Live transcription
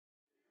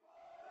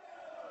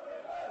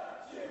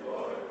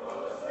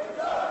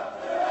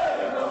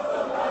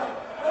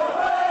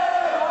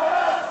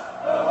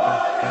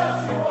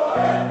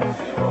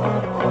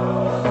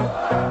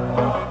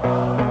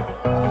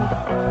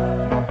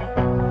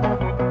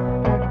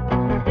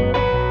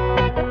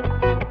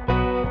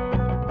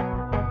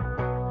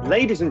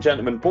Ladies and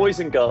gentlemen,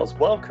 boys and girls,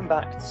 welcome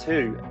back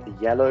to the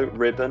Yellow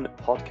Ribbon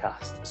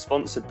Podcast,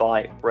 sponsored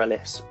by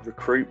Brelis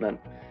Recruitment.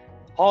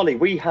 Harley,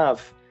 we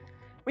have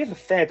a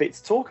fair bit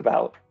to talk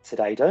about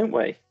today, don't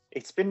we?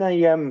 It's been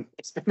an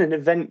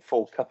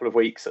eventful couple of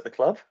weeks at the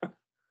club.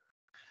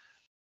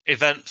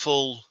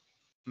 Eventful,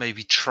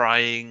 maybe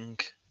trying.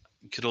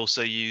 You could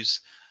also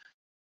use.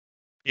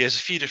 Yeah, there's a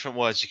few different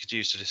words you could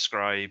use to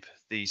describe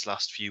these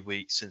last few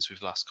weeks since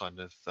we've last kind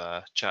of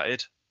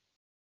chatted.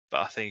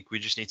 But I think we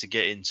just need to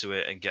get into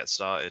it and get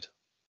started.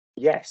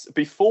 Yes.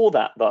 Before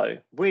that, though,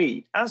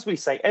 as we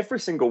say every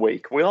single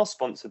week, we are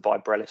sponsored by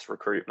Brelis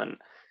Recruitment.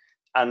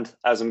 And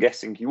as I'm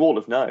guessing you all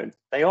have known,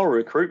 they are a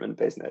recruitment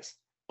business.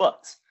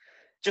 But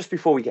just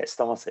before we get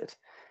started,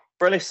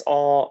 Brelis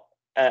are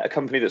a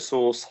company that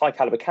source high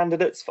caliber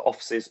candidates for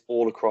offices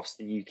all across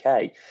the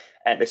UK.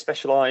 They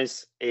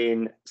specialise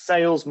in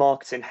sales,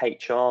 marketing,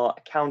 HR,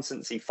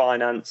 accountancy,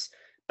 finance,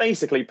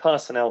 basically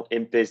personnel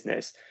in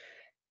business.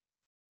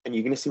 And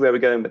you're going to see where we're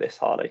going with this,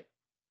 Harley.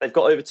 They've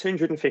got over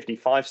 250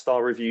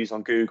 five-star reviews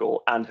on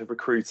Google and have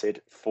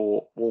recruited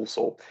for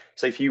Walsall.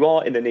 So if you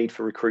are in the need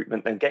for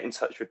recruitment, then get in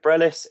touch with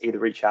Brelis. Either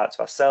reach out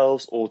to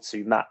ourselves or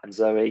to Matt and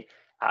Zoe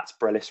at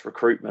Brelis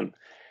Recruitment.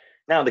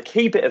 Now, the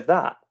key bit of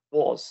that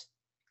was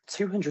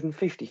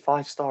 250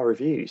 five-star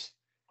reviews.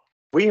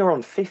 We are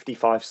on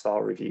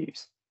 55-star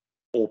reviews,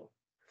 or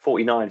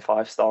 49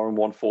 5-star and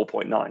 1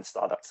 4.9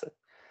 star.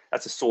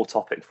 That's a sore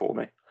topic for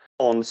me.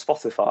 On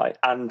Spotify,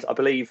 and I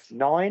believe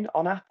 9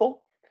 on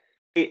Apple.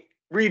 It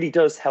really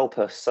does help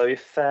us. So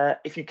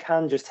if you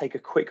can just take a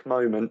quick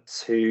moment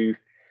to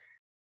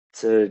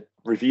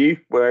review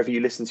wherever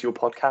you listen to your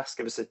podcast,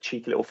 give us a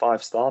cheeky little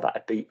 5-star,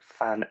 that'd be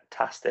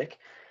fantastic.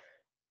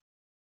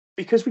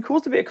 Because we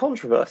caused a bit of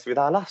controversy with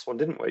our last one,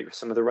 didn't we, with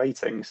some of the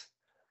ratings?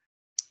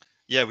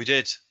 Yeah, we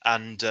did.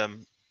 And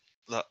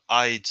look,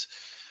 I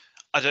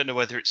don't know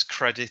whether it's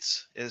credit.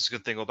 It's a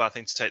good thing or bad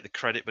thing to take the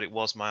credit, but it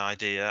was my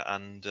idea.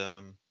 And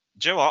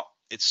do you know what?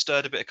 It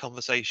stirred a bit of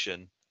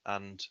conversation,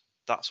 and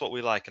that's what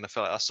we like. And I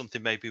feel like that's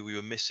something maybe we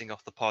were missing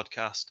off the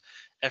podcast.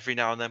 Every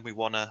now and then we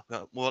want a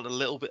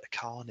little bit of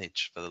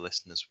carnage for the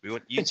listeners. We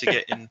want you to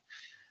get in.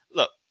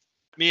 Look,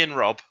 me and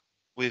Rob,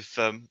 we're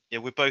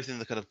both in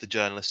the kind of the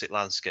journalistic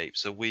landscape,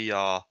 so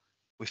we're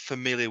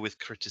familiar with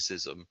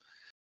criticism.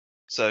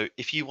 So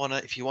if you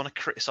wanna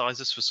criticize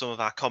us for some of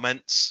our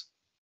comments,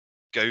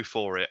 go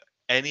for it.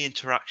 Any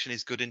interaction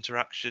is good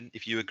interaction.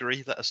 If you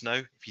agree, let us know.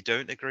 If you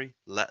don't agree,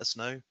 let us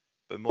know.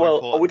 But more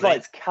importantly, I would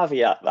like to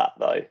caveat that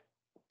though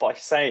by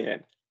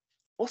saying,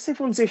 what's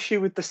everyone's issue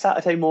with the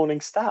Saturday morning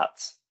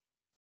stats?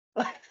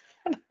 No,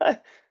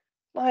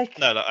 I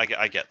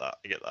get that.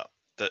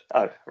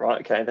 Oh,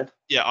 right, okay then.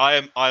 Yeah, I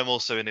am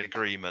also in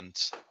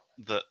agreement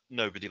that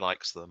nobody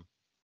likes them.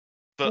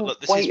 But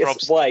look,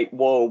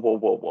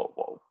 whoa.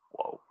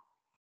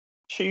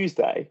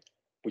 Tuesday,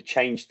 we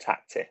changed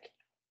tactic.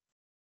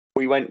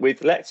 We went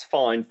with let's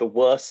find the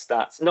worst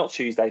stats. Not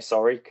Tuesday,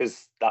 sorry,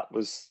 because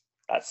that's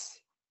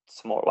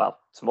tomorrow. Well,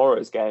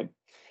 tomorrow's game.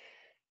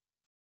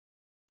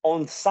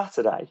 On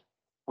Saturday,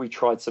 we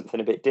tried something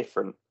a bit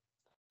different.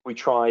 I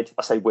tried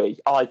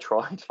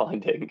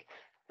finding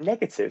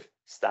negative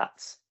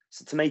stats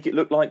to make it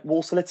look like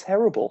Walsall are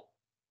terrible.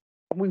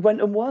 And we went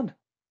and won.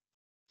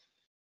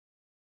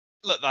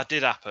 Look, that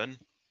did happen.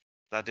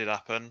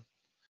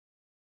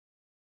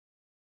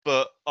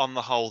 But on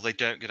the whole, they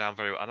don't go down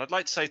very well. And I'd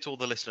like to say to all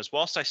the listeners,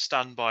 whilst I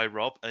stand by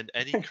Rob and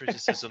any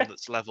criticism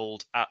that's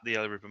levelled at the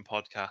Yellow Ribbon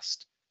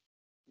Podcast,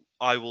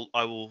 I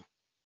will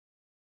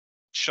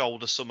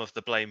shoulder some of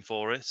the blame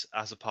for it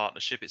as a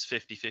partnership. It's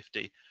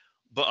 50-50.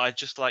 But I'd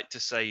just like to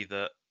say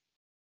that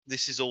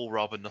this is all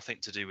Rob and nothing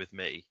to do with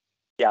me.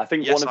 Yeah, I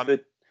think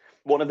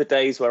one of the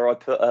days where I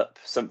put up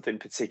something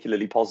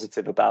particularly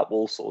positive about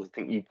Walsall, I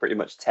think you pretty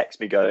much text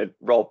me going,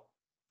 Rob,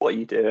 what are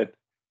you doing?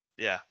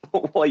 Yeah.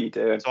 What are you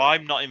doing? So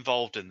I'm not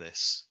involved in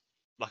this.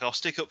 Like, I'll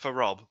stick up for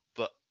Rob,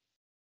 but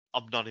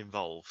I'm not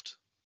involved.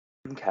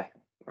 Okay,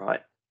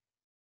 right.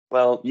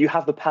 Well, you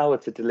have the power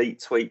to delete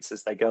tweets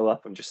as they go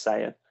up. I'm just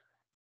saying.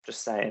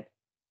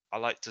 I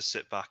like to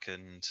sit back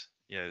and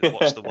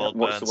watch the world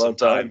burn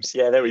sometimes.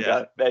 Yeah, there we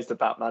go. There's the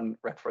Batman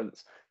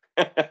reference.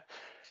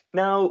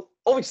 Now,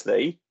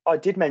 obviously, I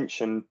did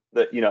mention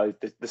that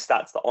the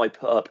stats that I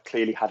put up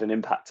clearly had an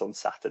impact on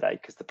Saturday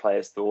because the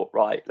players thought,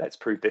 right, let's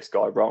prove this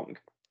guy wrong.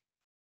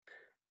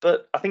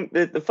 But I think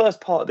the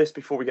first part of this,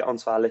 before we get on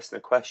to our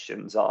listener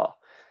questions,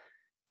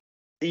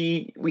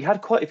 we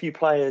had quite a few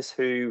players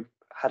who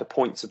had a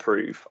point to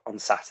prove on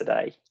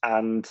Saturday,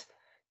 and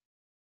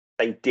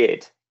they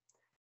did.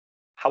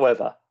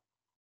 However,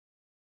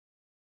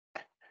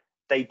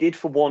 they did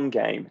for one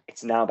game.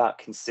 It's now about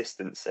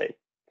consistency.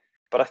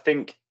 But I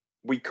think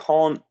we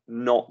can't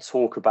not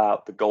talk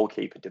about the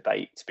goalkeeper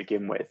debate to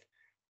begin with,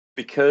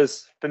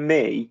 because for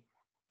me,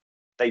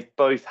 they've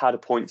both had a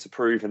point to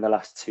prove in the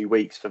last 2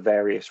 weeks for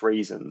various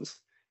reasons.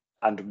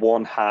 And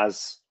one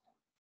has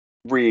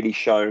really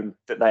shown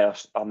that they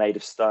are made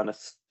of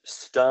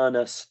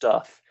sterner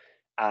stuff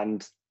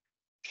and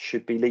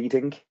should be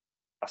leading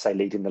I say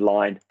leading the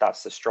line,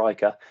 that's the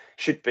striker,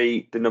 should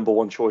be the number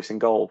one choice in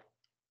goal.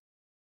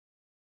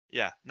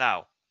 Yeah.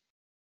 Now,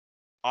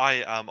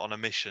 I am on a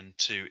mission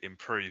to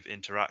improve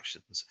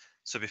interactions.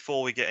 So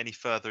before we get any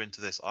further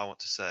into this, I want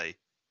to say,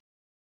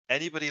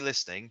 anybody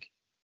listening,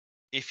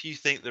 if you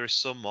think there is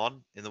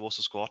someone in the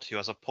Walsall squad who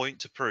has a point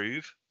to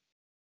prove,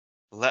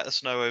 let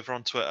us know over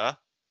on Twitter,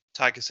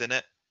 tag us in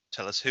it,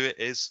 tell us who it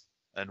is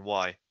and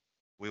why.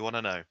 We want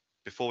to know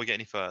before we get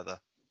any further.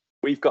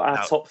 We've got our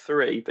Now, top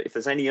three, but if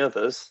there's any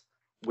others,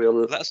 we'll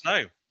let us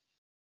know.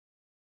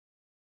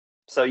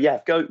 So yeah,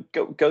 go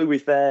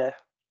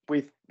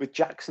with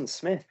Jackson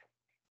Smith.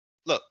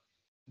 Look,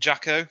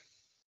 Jacko,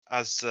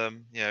 as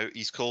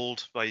he's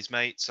called by his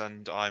mates,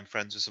 and I'm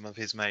friends with some of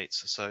his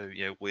mates. So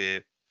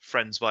we're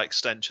friends by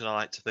extension. I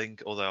like to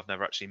think, although I've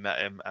never actually met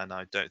him, and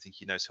I don't think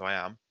he knows who I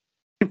am.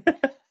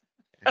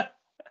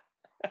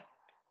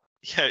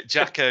 Yeah,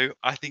 Jacko,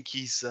 I think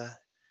he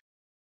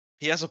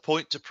has a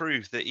point to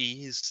prove that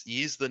he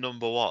is the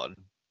number one,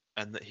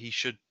 and that he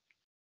should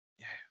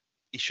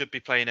be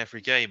playing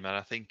every game. And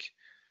I think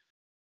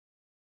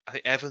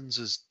Evans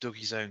has dug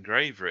his own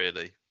grave,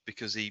 really,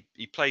 because he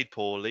played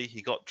poorly,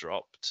 he got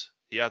dropped,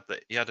 he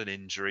had an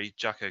injury.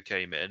 Jacko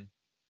came in,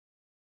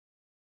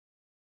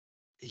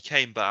 he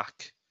came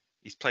back,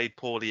 he's played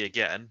poorly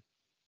again,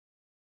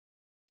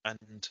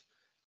 and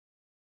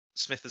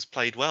Smith has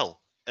played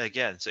well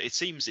again. So it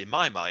seems, in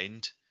my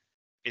mind,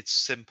 it's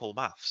simple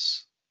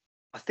maths.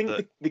 I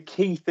think the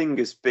key thing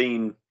that's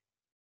been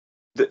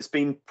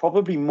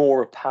probably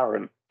more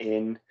apparent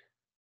in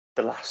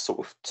the last sort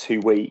of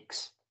 2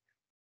 weeks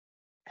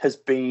has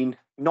been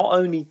not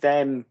only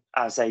them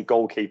as a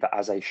goalkeeper,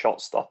 as a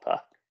shot stopper,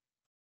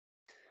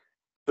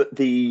 but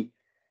the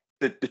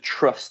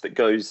trust that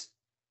goes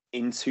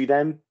into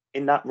them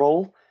in that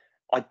role.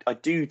 I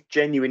do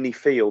genuinely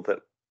feel that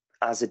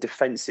as a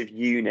defensive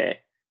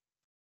unit,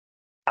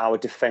 our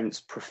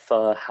defence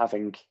prefer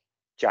having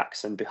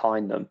Jackson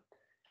behind them.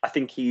 I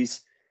think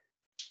he's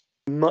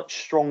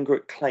much stronger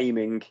at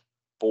claiming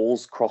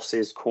balls,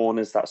 crosses,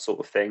 corners, that sort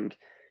of thing.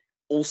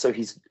 Also,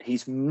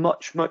 he's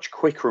much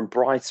quicker and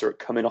brighter at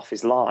coming off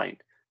his line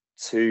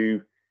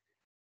to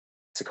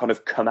kind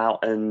of come out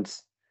and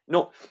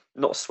not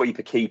sweep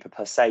a keeper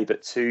per se,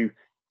 but to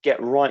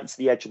get right to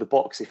the edge of the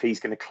box if he's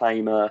going to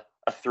claim a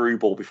through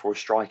ball before a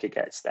striker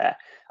gets there.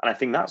 And I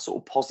think that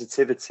sort of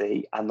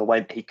positivity and the way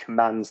that he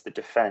commands the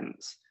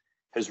defence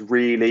has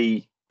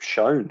really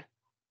shown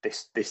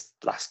this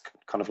last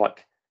kind of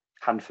like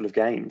handful of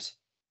games.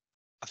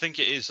 I think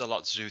it is a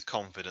lot to do with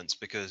confidence,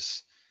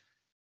 because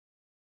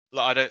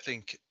I don't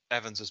think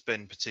Evans has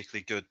been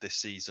particularly good this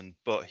season,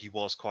 but he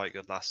was quite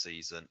good last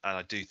season, and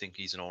I do think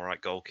he's an all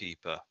right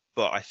goalkeeper.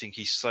 But I think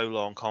he's so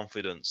low on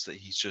confidence that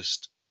he's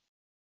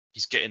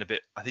getting a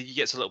bit. I think he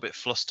gets a little bit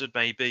flustered.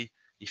 Maybe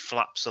he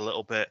flaps a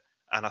little bit,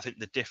 and I think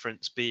the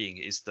difference being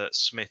is that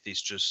Smith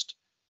is just,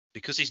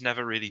 because he's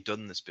never really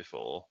done this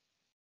before,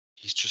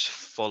 he's just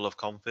full of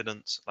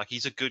confidence. Like,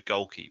 he's a good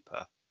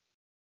goalkeeper,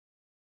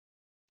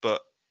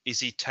 but is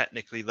he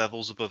technically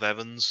levels above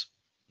Evans?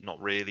 Not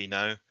really,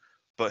 no.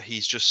 But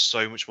he's just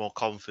so much more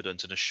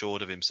confident and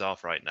assured of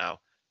himself right now.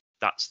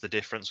 That's the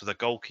difference with a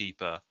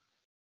goalkeeper.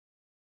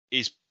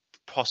 Is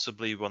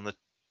possibly one of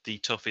the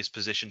toughest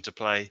position to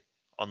play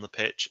on the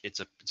pitch. It's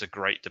a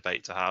great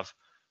debate to have,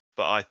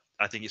 but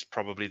I think it's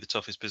probably the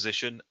toughest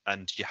position,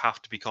 and you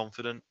have to be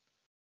confident.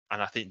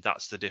 And I think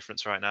that's the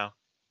difference right now.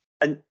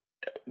 And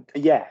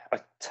yeah, I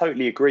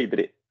totally agree.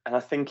 And I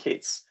think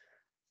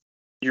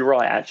you're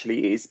right.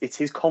 Actually, it's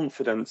his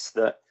confidence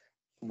that,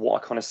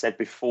 what I kind of said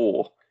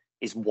before,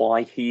 is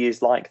why he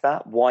is like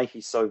that, why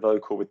he's so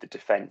vocal with the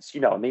defence.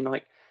 I mean,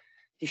 like,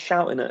 he's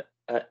shouting at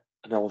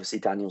I know obviously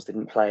Daniels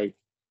didn't play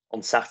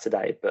on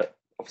Saturday, but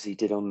obviously he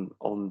did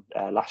on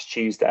last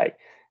Tuesday.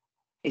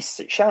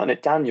 He's shouting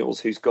at Daniels,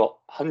 who's got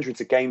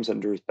hundreds of games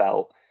under his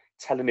belt,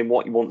 telling him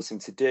what he wants him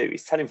to do.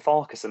 He's telling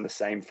Farquharson the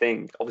same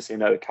thing. Obviously, I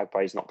know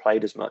Cadbury's not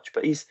played as much,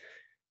 but he's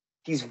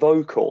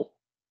vocal,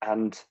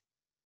 and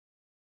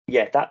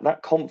yeah,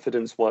 that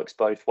confidence works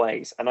both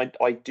ways. And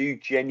I do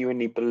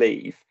genuinely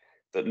believe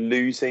that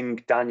losing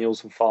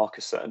Daniels and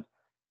Farquharson,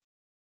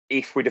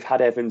 if we'd have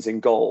had Evans in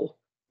goal,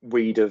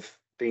 we'd have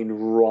been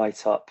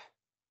right up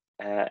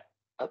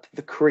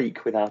the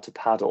creek without a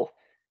paddle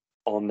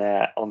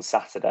on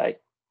Saturday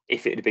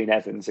if it had been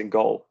Evans in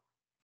goal.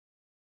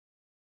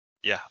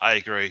 Yeah, I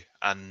agree,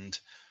 and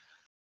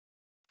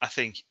I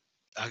think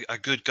a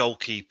good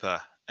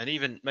goalkeeper, and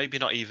even maybe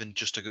not even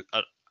just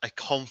a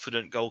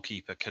confident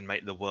goalkeeper, can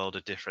make the world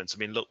of difference. I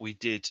mean, look, we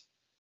did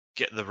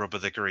get the rub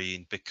of the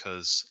green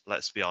because,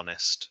 let's be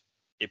honest,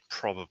 it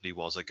probably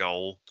was a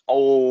goal.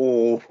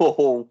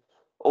 Oh,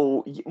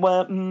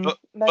 well,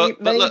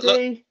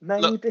 maybe.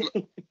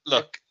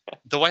 Look,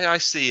 the way I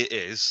see it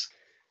is,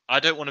 I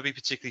don't want to be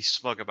particularly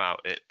smug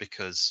about it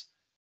because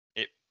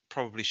it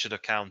probably should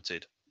have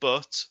counted.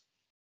 But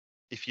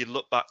if you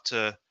look back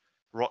to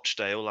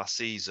Rochdale last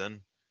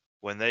season,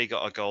 when they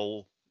got a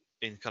goal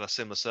in kind of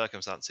similar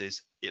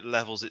circumstances, it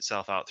levels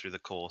itself out through the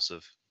course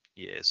of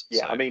years.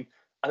 Yeah, so, I mean,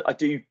 I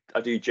do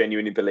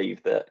genuinely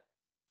believe that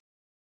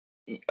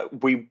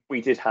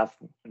we did have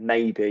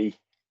maybe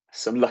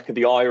some luck of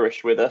the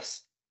Irish with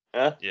us.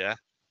 Yeah, Yeah,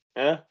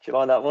 yeah. Do you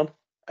like that one?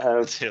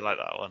 I do like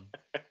that one.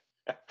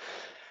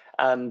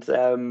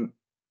 And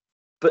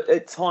but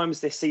at times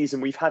this season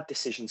we've had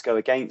decisions go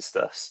against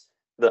us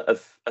that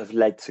have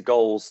led to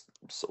goals,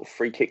 sort of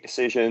free kick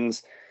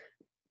decisions,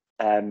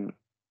 um,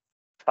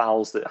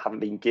 fouls that haven't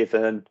been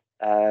given.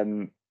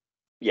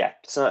 Yeah,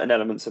 certain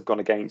elements have gone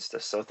against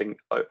us. So I think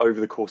over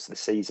the course of the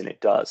season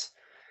it does.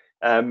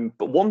 But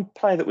one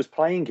player that was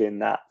playing in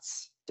that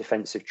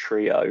defensive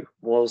trio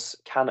was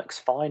Cannock's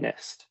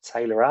finest,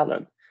 Taylor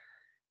Allen.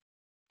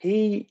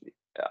 He,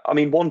 I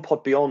mean, One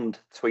Pod Beyond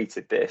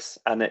tweeted this,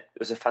 and it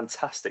was a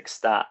fantastic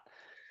stat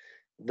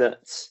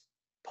that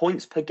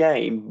points per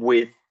game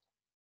with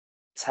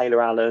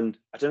Taylor Allen.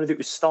 I don't know if it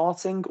was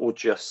starting or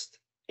just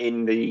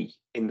in the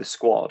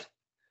squad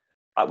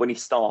when he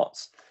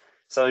starts.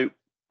 So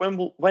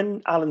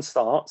when Allen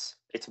starts,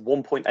 it's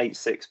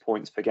 1.86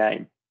 points per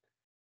game.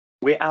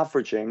 We're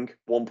averaging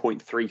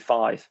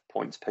 1.35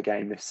 points per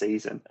game this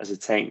season as a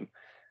team.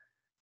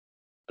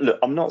 Look,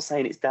 I'm not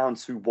saying it's down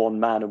to one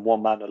man and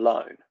one man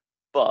alone,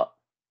 but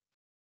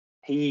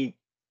he,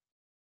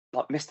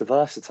 like Mr.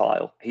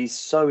 Versatile, he's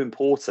so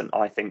important,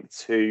 I think,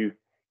 to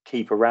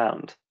keep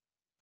around.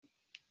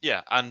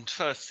 Yeah, and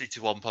firstly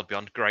to One Pod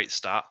Beyond, great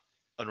stat,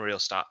 unreal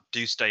stat.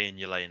 Do stay in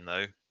your lane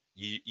though.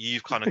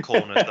 You've kind of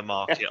cornered the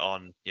market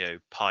on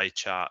pie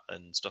chat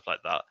and stuff like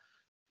that.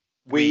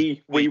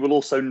 We will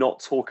also not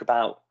talk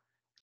about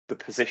the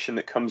position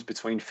that comes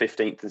between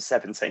 15th and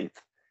 17th.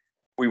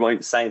 We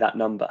won't say that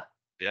number.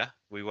 Yeah,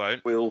 we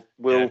won't.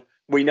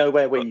 We know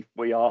where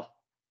we are.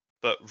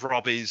 But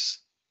Rob is,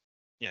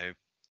 the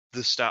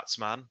stats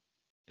man.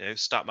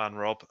 Statman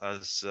Rob,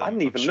 as I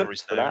hadn't even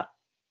looked for that.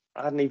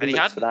 I hadn't even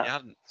looked for that. He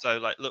hadn't. So,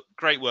 look,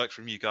 great work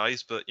from you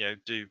guys, but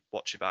do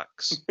watch your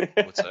backs,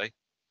 I would say.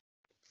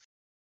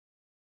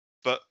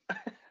 But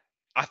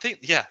I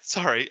think,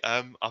 sorry,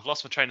 I've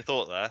lost my train of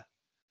thought there.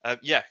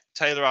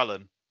 Taylor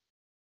Allen.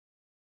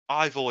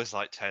 I've always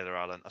liked Taylor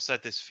Allen. I've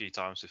said this a few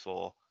times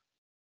before.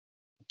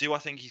 Do I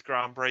think he's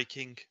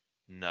groundbreaking?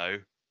 No.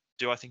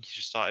 Do I think he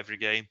should start every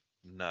game?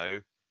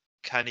 No.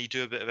 Can he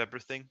do a bit of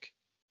everything?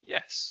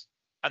 Yes.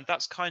 And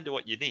that's kind of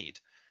what you need.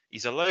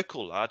 He's a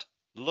local lad.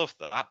 Love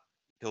that.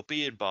 He'll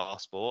be in Bar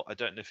Sport. I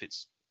don't know if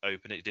it's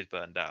open. It did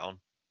burn down.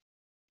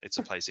 It's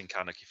a place in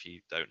Cannock if you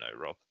don't know,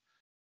 Rob.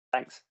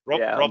 Thanks.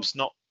 Rob's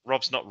not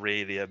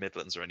really a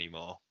Midlandser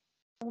anymore.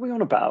 What are we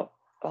on about?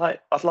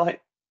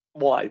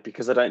 Why?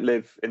 Because I don't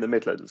live in the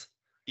Midlands.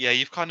 Yeah,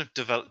 you've kind of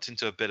developed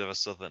into a bit of a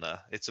southerner.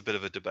 It's a bit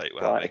of a debate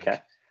we're having. Okay.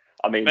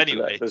 I mean,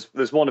 anyway, look,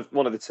 there's one of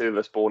the two of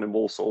us born in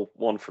Walsall,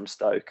 one from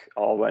Stoke.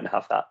 I won't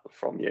have that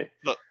from you.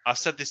 Look, I've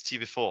said this to you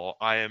before.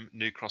 I am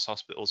New Cross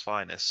Hospital's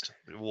finest,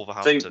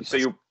 Wolverhampton. So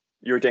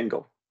you're a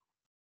dingle?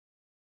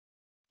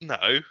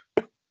 No,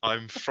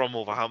 I'm from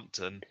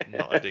Wolverhampton,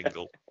 not a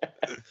dingle.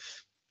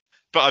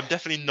 But I'm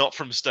definitely not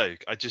from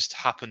Stoke. I just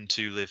happen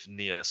to live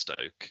near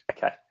Stoke.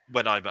 Okay.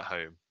 When I'm at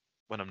home,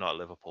 when I'm not at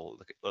Liverpool,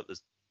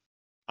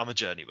 I'm a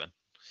journeyman.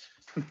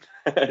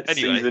 Anyway.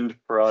 Seasoned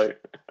pro.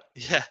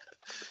 Yeah.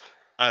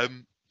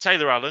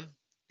 Taylor Allen,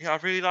 I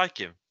really like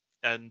him.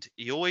 And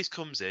he always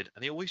comes in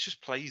and he always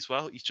just plays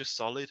well. He's just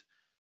solid.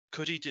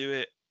 Could he do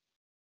it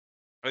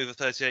over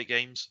 38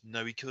 games?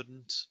 No, he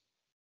couldn't.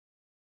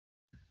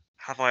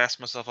 Have I asked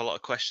myself a lot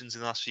of questions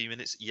in the last few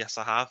minutes? Yes,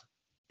 I have.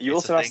 You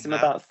also asked him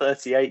about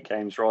 38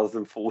 games rather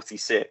than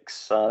 46.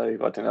 So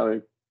I don't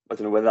know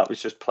whether that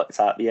was just plucked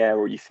out of the air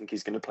or you think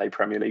he's going to play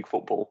Premier League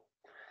football.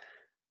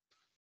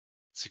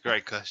 It's a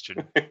great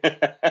question.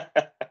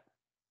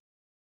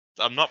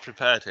 I'm not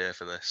prepared here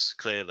for this.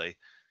 Clearly,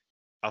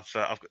 I've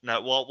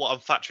now. What I'm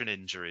factoring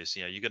injuries.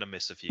 You're going to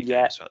miss a few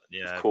games.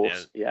 Of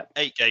course.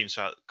 8 games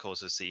throughout the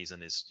course of the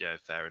season is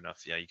fair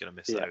enough. Yeah, you're going to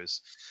miss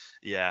those.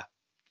 Yeah,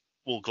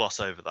 we'll gloss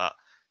over that.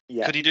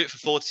 Yeah. Could he do it for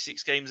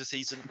 46 games a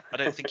season? I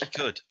don't think he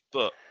could.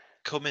 But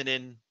coming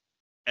in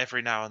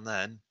every now and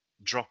then,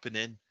 dropping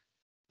in,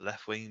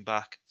 left wing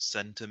back,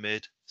 centre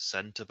mid,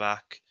 centre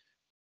back,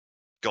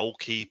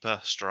 goalkeeper,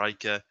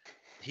 striker.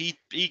 He'd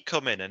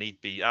come in and he'd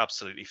be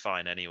absolutely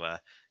fine anywhere.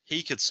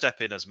 He could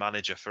step in as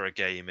manager for a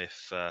game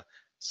if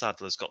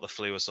Sadler's got the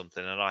flu or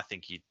something, and I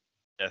think he'd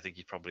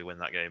probably win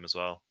that game as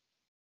well.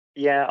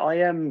 Yeah, I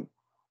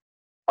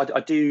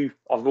do.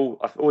 I've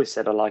always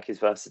said I like his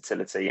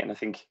versatility, and I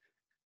think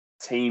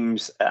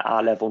teams at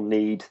our level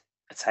need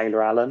a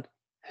Taylor Allen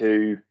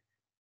who,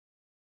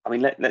 I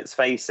mean, let's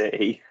face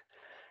it,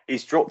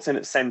 he's dropped in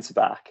at centre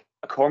back.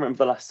 I can't remember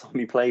the last time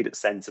he played at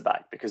centre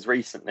back because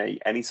recently,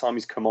 anytime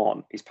he's come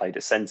on, he's played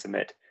at centre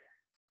mid,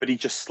 but he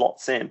just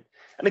slots in.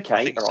 And okay,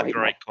 I think it's a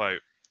great quote.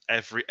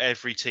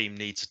 Every team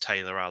needs a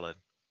Taylor Allen.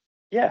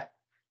 Yeah,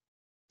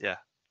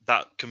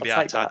 that can be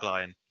our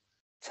tagline.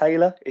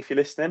 Taylor, if you're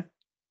listening,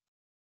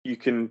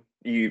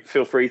 you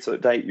feel free to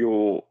update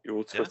your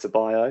Twitter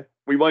bio.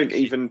 We won't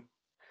even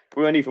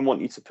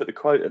want you to put the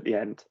quote at the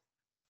end.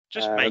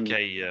 Just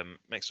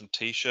make some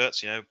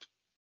t-shirts.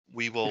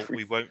 We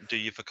won't do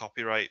you for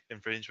copyright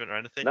infringement or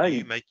anything. No,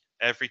 you make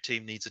every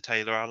team needs a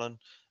Taylor Allen.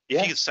 If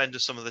Yeah, you could send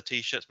us some of the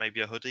t-shirts,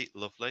 maybe a hoodie,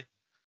 lovely.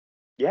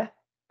 yeah.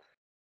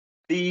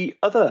 The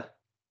other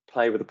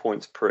player with a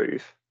point to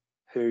prove,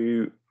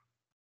 who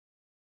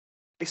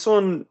this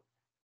one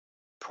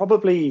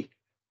probably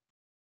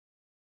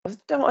I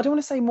don't want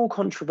to say more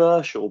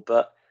controversial,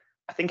 but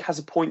I think has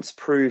a point to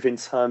prove in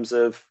terms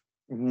of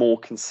more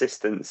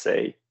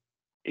consistency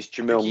is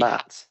I think Jamil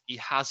Matt. he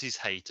has his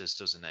haters,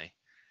 doesn't he?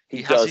 He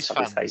He has does his have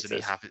his fans and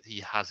haters. he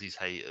has his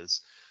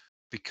haters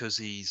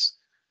because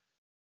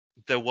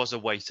there was a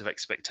weight of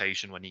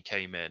expectation when he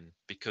came in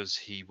because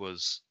he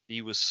was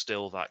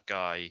still that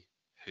guy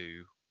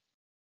who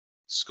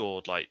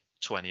scored like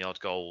 20 odd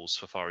goals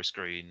for Forest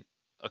Green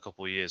a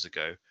couple of years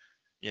ago.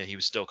 Yeah, he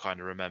was still kind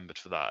of remembered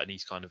for that, and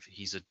he's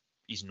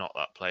not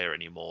that player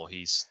anymore.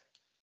 He's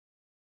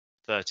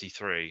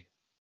 33,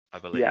 I Yeah,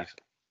 believe. Yeah,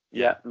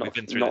 yeah, we've not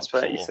been through this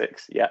not before.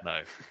 36. Yeah.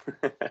 No,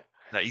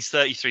 no, he's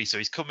 33, so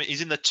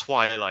he's in the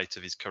twilight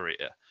of his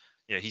career.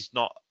 Yeah, he's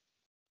not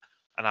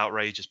an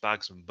outrageous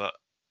bagsman, but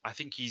I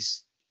think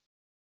he's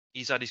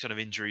had his kind of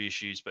injury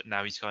issues, but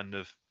now he's kind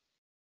of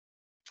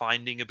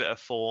finding a bit of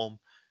form.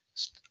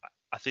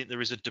 I think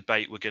there is a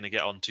debate we're going to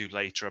get onto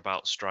later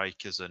about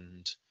strikers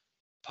and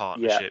Yeah.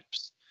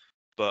 partnerships,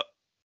 but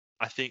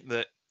I think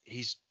that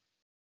he's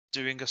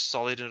doing a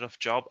solid enough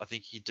job. I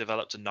think he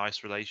developed a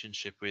nice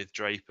relationship with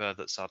Draper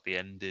that sadly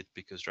ended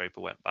because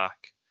Draper went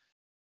back.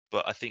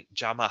 But I think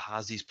Jammer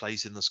has his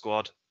place in the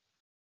squad.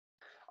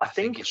 I I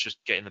think think, it's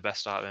just getting the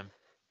best out of him.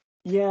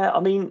 yeah, I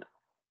mean,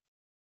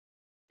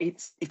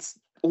 it's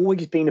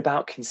always been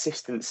about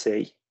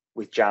consistency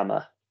with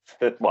Jammer.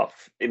 Well,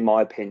 in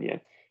my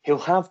opinion, he'll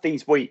have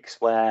these weeks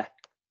where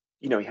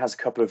he has a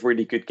couple of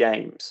really good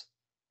games,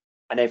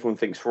 and everyone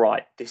thinks,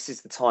 right, this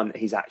is the time that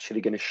he's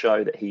actually going to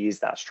show that he is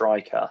that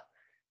striker,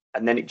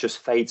 and then it just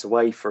fades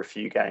away for a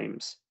few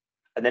games,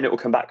 and then it will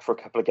come back for a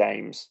couple of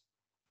games,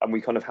 and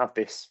we kind of have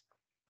this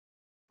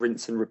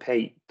rinse and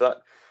repeat.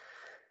 But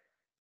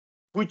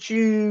would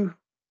you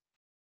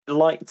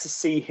like to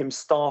see him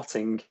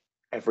starting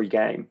every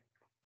game?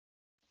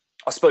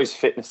 I suppose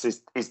fitness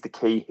is the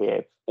key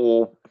here,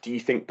 or do you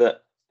think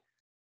that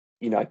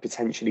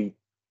potentially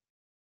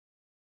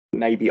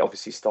maybe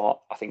obviously start?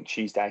 I think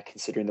Tuesday,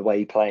 considering the way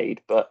he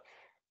played, but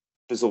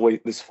there's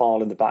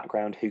File in the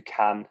background who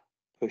can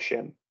push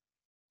him.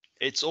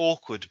 It's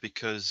awkward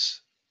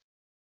because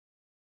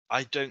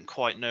I don't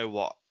quite know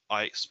what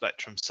I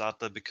expect from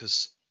Sadler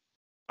because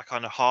I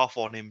kind of half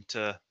want him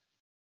to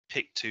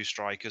pick two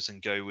strikers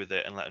and go with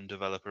it and let him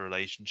develop a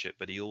relationship,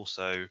 but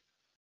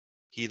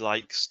he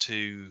likes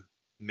to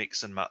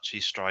mix and match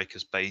his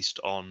strikers based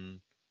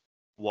on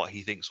what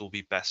he thinks will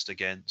be best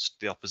against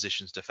the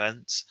opposition's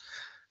defence.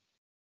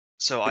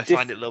 So The I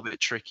find diff, it a little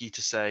bit tricky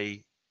to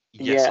say,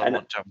 yes, yeah, I and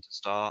want Jam to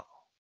start.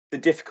 the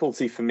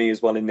difficulty for me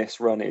as well in this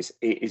run is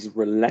it is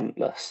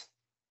relentless.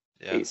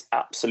 Yeah. It's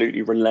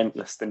absolutely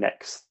relentless. The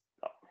next,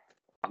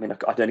 I mean,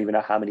 I don't even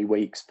know how many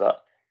weeks,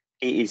 but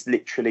it is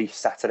literally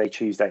Saturday,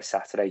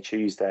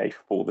 Tuesday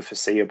for the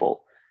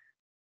foreseeable.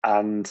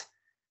 And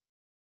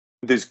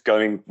there's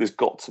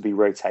got to be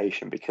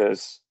rotation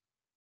because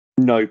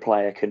no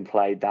player can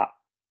play that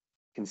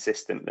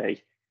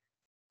consistently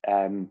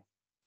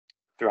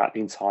throughout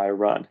the entire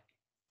run.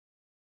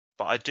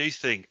 But I do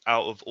think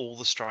out of all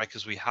the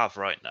strikers we have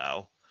right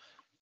now,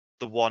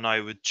 the one I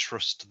would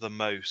trust the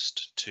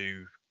most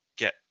to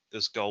get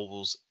us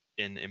goals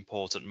in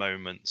important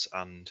moments.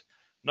 And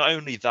not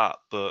only that,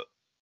 but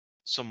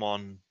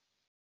someone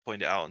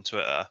pointed out on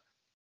Twitter,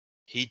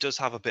 he does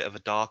have a bit of a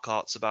dark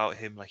arts about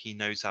him. Like he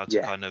knows how to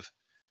Yeah, kind of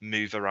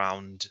move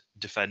around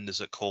defenders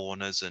at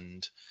corners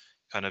and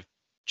kind of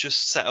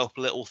just set up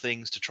little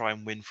things to try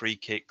and win free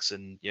kicks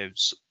and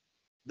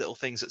little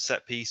things at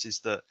set pieces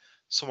that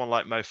someone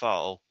like Mo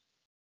Farrell,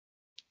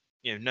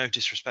 no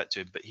disrespect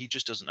to him, but he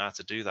just doesn't know how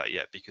to do that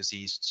yet because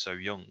he's so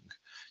young.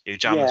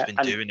 Jammer's yeah, been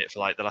and doing it for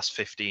like the last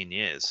 15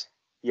 years.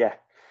 yeah.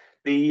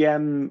 The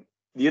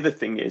other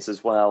thing is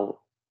as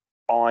well,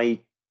 I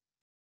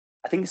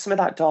I think some of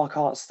that dark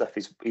art stuff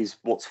is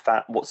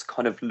what's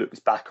kind of looks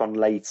back on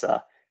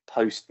later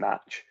post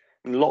match.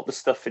 A lot of the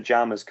stuff for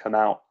Jam has come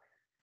out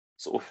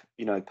sort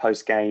of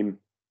post game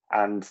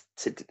and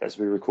as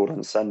we record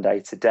on Sunday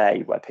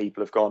today, where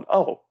people have gone,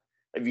 oh,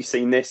 have you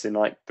seen this in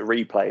like the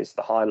replays,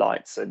 the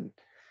highlights, and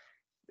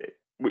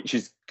which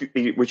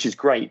is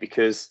great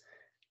because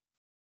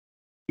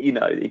you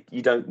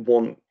don't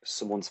want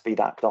someone to be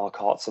that dark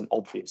arts and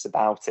obvious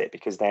about it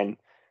because then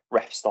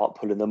refs start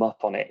pulling them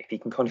up on it. If you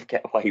can kind of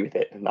get away with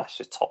it, then that's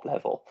just top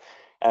level.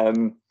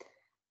 Um,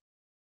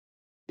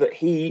 but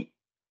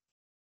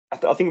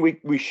I think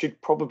we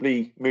should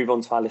probably move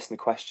on to our listener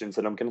questions,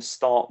 and I'm going to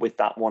start with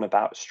that one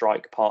about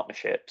strike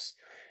partnerships.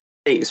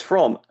 It is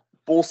from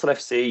Borsal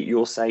FC.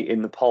 You'll say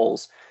in the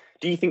polls,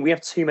 do you think we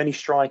have too many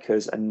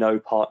strikers and no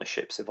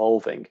partnerships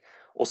evolving?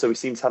 Also, we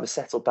seem to have a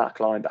settled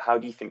back line, but how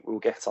do you think we'll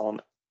get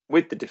on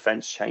with the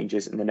defence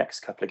changes in the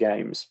next couple of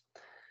games?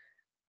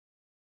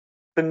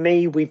 For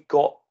me, we've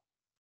got,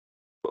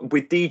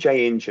 with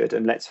DJ injured,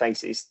 and let's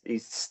face it,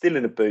 he's still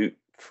in a boot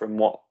from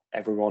what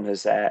everyone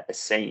has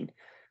seen.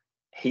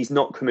 He's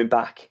not coming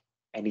back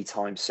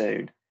anytime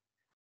soon.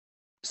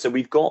 So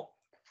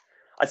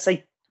I'd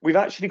say we've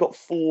actually got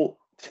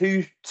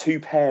two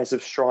pairs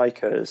of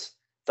strikers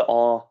that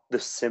are the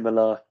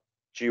similar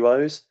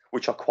duos,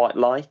 which I quite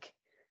like.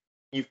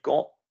 You've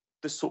got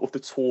the sort of the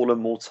taller,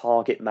 more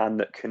target man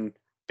that can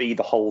be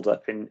the hold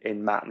up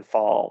in Matt and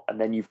Farl, and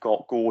then you've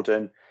got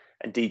Gordon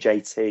and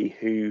DJT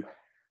who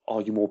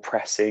are your more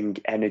pressing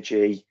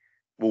energy,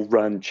 will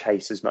run,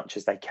 chase as much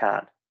as they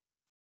can.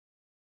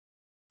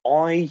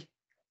 I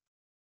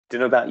don't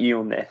know about you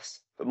on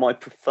this, but my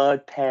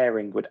preferred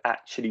pairing would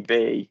actually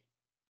be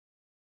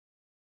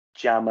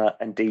Jammer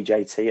and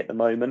DJT at the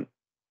moment,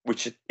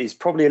 which is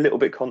probably a little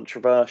bit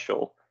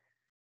controversial.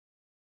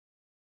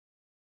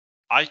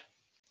 I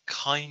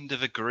kind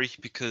of agree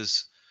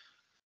because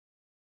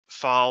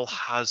Farl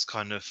has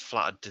kind of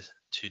flattered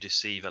to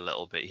deceive a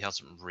little bit. He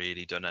hasn't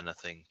really done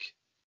anything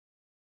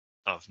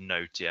of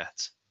note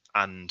yet.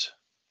 And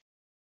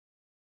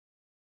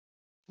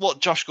what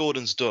Josh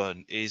Gordon's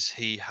done is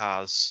he's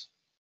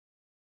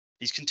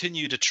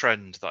continued a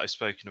trend that I've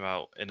spoken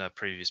about in a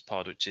previous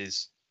pod, which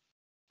is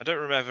I don't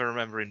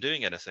remember him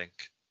doing anything.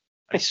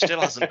 And he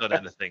still hasn't done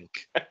anything.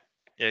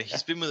 Yeah,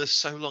 he's been with us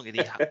so long,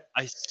 and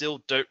I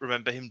still don't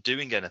remember him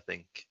doing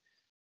anything.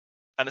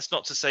 And it's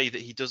not to say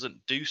that he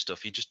doesn't do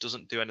stuff; he just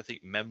doesn't do anything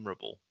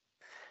memorable.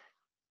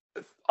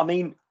 I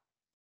mean,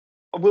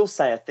 I will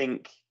say, I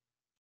think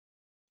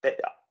that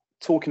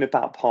talking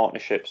about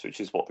partnerships, which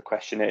is what the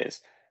question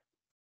is,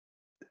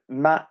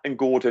 Matt and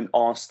Gordon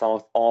are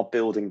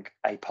building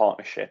a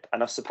partnership,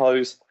 and I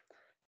suppose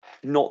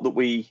not that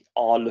we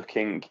are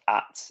looking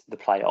at the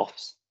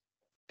playoffs,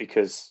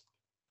 because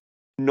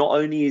not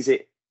only is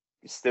it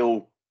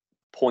still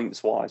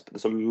points wise, but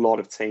there's a lot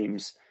of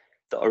teams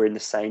that are in the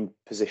same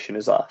position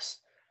as us.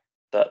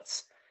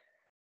 That,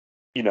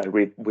 you know,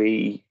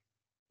 we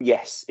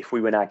yes, if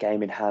we win our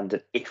game in hand,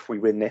 and if we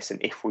win this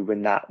and if we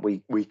win that,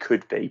 we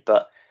could be.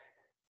 But,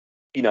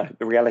 you know,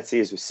 the reality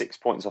is we're 6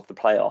 points off the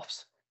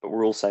playoffs, but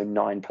we're also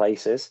 9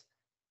 places.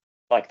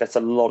 Like, that's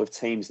a lot of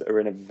teams that are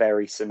in a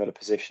very similar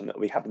position that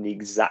we have the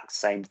exact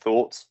same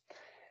thoughts.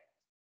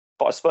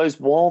 But I suppose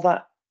while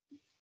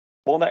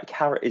that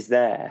carrot is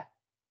there,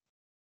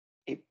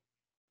 it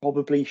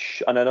probably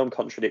and I know I'm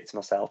contradicting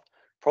myself,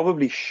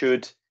 probably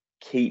should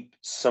keep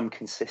some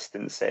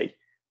consistency,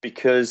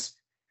 because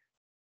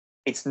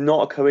it's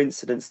not a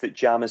coincidence that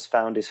Jam has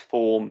found his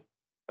form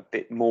a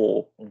bit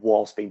more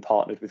whilst being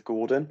partnered with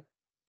Gordon.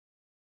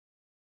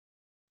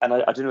 And I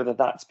don't know whether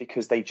that's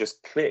because they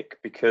just click,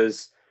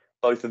 because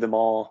both of them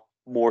are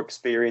more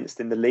experienced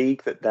in the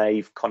league, that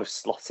they've kind of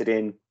slotted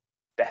in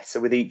better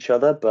with each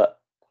other. But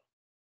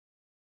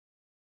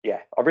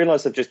yeah, I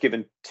realise I've just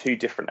given 2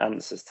 different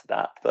answers to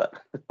that. But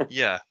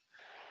yeah,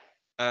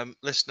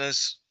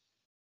 listeners,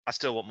 I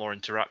still want more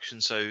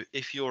interaction. So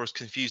if you're as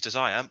confused as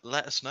I am,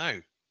 let us know,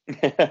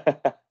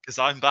 because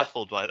I'm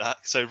baffled by that.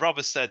 So Rob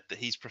has said that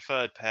his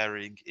preferred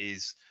pairing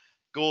is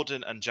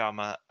Gordon and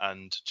Jammer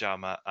and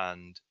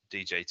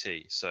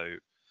DJT. So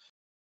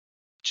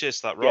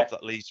cheers to that, Rob. Yeah,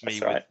 that leaves me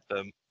right.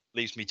 with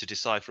leaves me to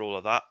decipher all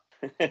of that.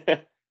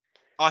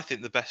 I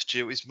think the best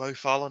duo is Mo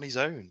Farl on his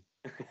own.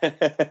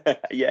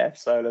 Yeah,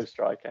 solo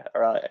striker.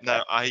 All right.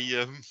 No,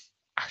 I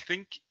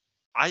think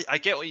I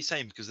get what you're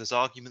saying, because there's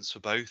arguments for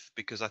both,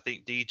 because I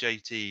think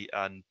DJT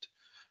and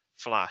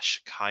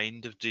Flash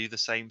kind of do the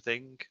same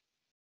thing.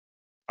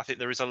 I think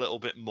there is a little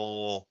bit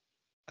more.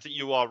 I think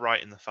you are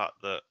right in the fact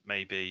that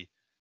maybe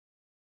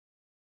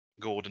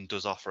Gordon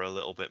does offer a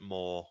little bit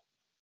more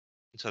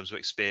in terms of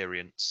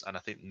experience, and I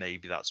think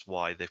maybe that's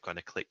why they've kind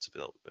of clicked a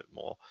little bit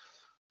more.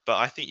 But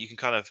I think you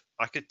can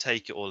I could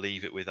take it or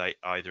leave it with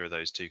either of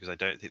those two, because I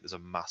don't think there's a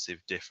massive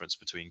difference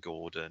between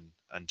Gordon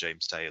and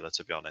James Taylor,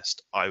 to be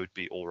honest. I would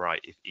be all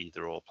right if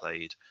either or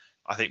played.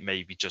 I think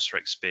maybe just for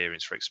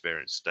experience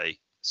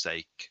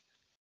sake,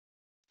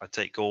 I'd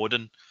take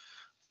Gordon.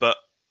 But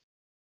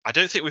I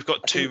don't think we've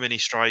got too many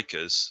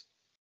strikers.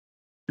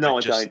 No,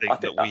 I just don't.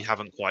 think that we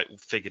haven't quite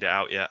figured it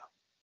out yet.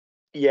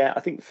 Yeah, I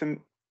think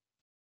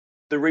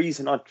the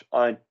reason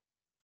I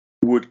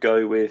would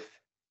go with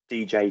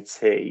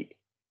DJT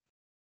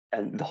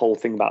and the whole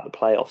thing about the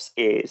playoffs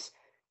is,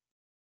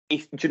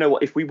 do you know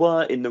what? If we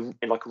were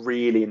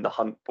really in the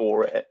hunt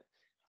for it,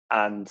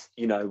 and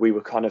you know we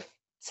were kind of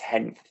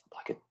 10th,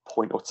 like a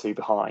point or 2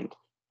 behind,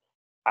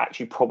 I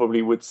actually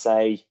probably would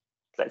say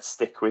let's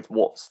stick with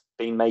what's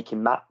been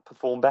making Matt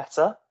perform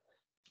better.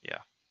 Yeah,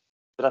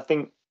 but I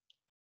think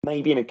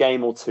maybe in a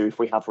game or 2, if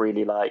we have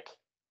really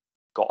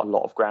got a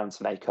lot of ground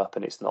to make up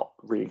and it's not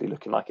really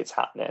looking like it's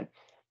happening,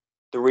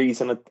 the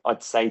reason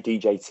I'd say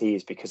DJT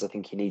is because I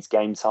think he needs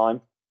game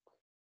time.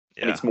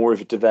 And it's more of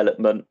a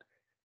development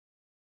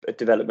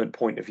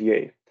point of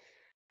view.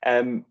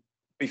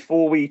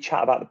 Before we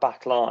chat about the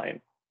back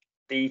line,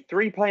 the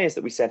 3 players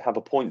that we said have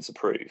a point to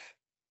prove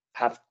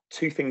have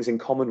 2 things in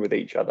common with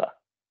each other.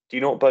 Do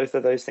you know what both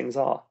of those things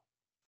are?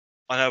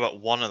 I know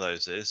about one of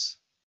those is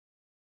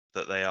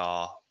that they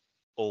are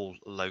all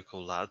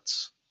local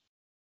lads.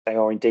 They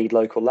are indeed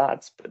local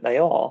lads, but they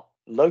are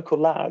local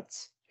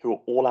lads who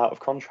are all out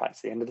of contracts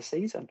at the end of the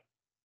season.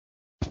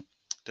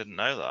 Didn't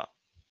know that.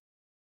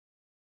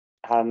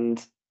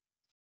 And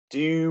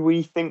do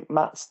we think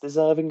Matt's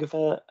deserving of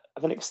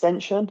an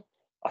extension?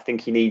 I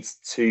think he needs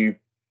to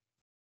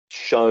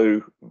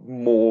show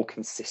more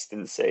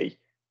consistency.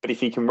 But if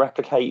he can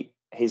replicate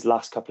his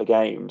last couple of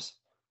games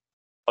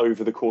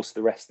over the course of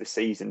the rest of the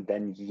season,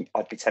 then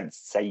I'd be tempted to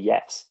say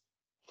yes.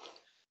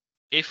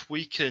 If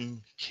we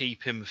can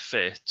keep him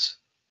fit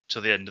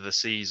to the end of the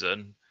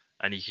season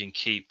and he can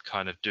keep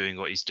kind of doing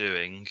what he's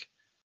doing,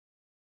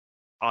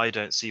 I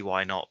don't see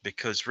why not,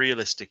 because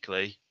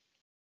realistically,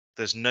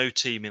 there's no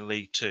team in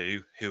League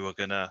Two who are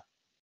going to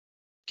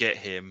get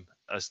him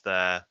as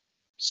their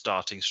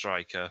starting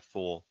striker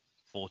for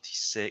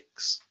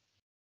 46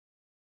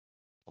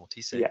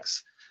 Yeah,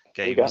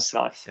 games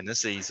nice. in the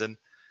season.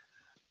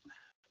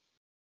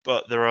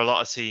 But there are a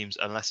lot of teams,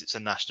 unless it's a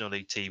National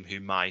League team, who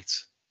might.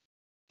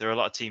 There are a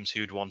lot of teams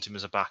who'd want him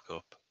as a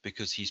backup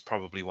because he's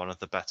probably one of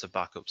the better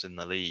backups in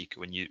the league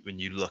when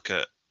you look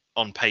at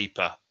on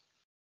paper.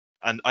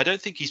 And I don't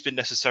think he's been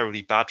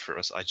necessarily bad for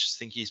us. I just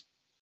think he's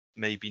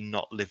maybe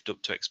not lived up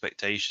to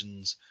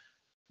expectations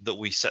that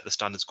we set the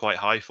standards quite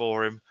high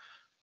for him.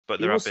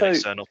 But there have been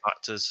external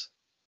factors.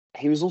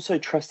 He was also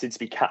trusted to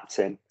be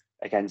captain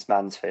against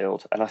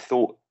Mansfield, and I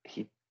thought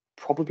he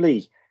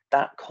probably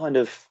that kind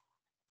of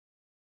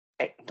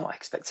not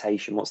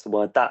expectation. What's the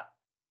word? That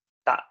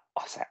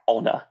I say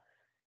honour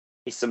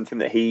is something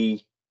that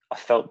I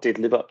felt did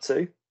live up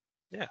to.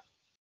 Yeah.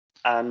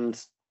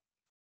 And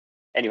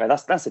anyway,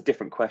 that's a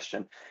different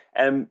question.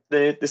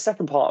 The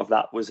second part of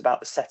that was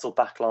about the settled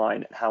back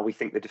line and how we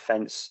think the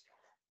defence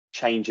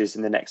changes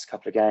in the next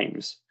couple of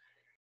games.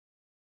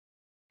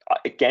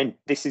 Again,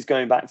 this is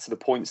going back to the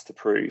points to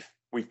prove.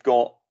 We've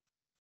got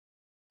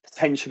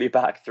potentially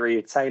back three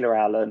of Taylor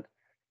Allen,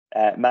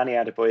 Manny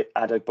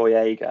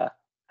Adeboyega,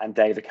 and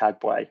David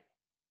Cagbay,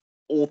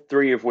 all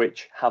three of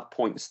which have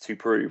points to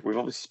prove. We've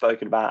obviously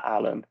spoken about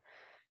Allen.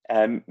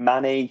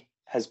 Manny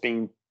has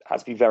been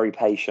very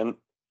patient.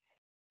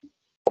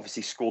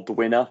 Obviously scored the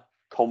winner.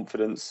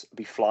 Confidence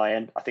be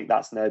flying. I think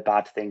that's no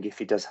bad thing if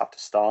he does have to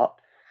start.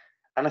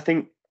 And I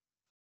think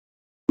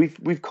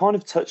we've kind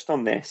of touched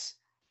on this.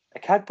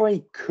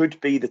 Cagbay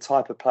could be the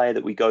type of player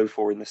that we go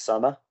for in the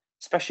summer,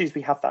 especially as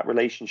we have that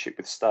relationship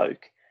with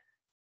Stoke.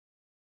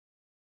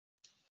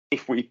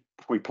 If we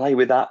play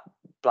with that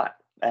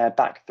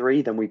back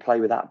three, then we play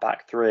with that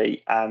back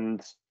three,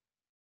 and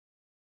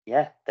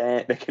yeah,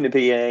 they're going to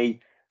be a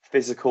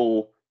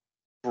physical,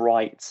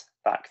 bright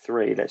back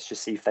three. Let's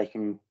just see if they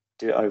can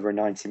do it over a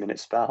 90-minute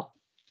spell.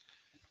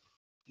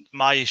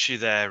 My issue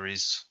there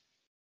is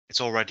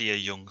it's already a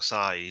young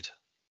side.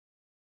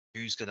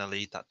 Who's going to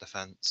lead that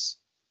defence?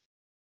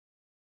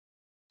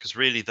 Because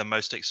really the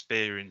most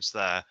experienced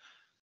there,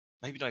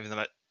 maybe not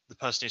even the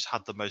person who's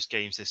had the most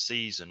games this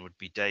season would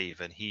be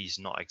Dave, and he's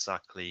not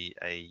exactly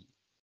a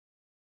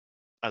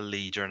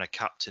leader and a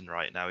captain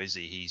right now, is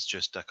he? He's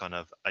just a kind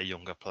of a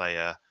younger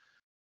player,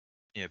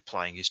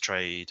 plying his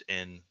trade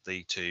in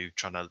League Two,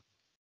 trying to,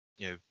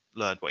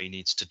 learn what he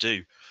needs to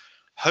do.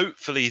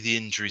 Hopefully the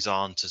injuries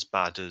aren't as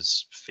bad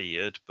as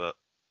feared, but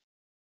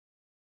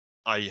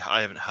I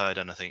haven't heard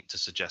anything to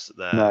suggest that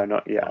they're No,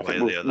 not yet. I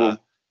think we'll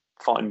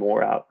find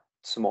more out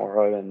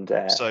tomorrow and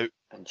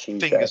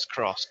Tuesday. Fingers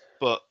crossed.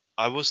 But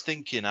I was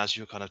thinking as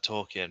you were kind of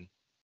talking,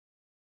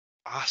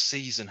 our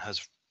season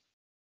has,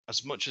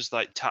 as much as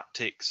like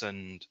tactics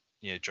and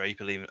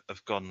Draper even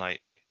have gone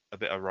like a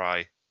bit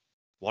awry,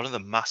 one of the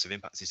massive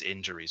impacts is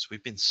injuries.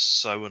 We've been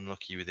so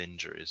unlucky with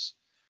injuries.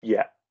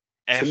 Yeah.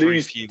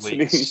 Every few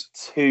weeks. To lose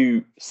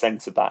two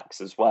centre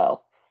backs as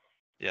well.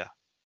 Yeah.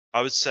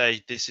 I would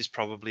say this is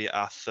probably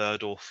our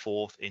third or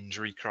fourth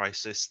injury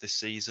crisis this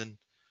season,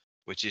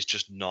 which is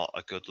just not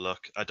a good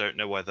look. I don't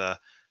know whether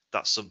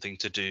that's something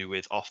to do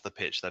with off the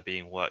pitch they're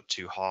being worked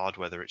too hard,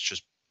 whether it's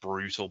just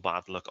brutal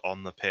bad luck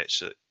on the pitch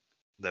that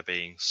they're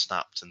being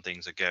snapped and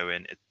things are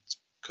going. It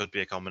could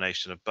be a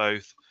combination of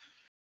both.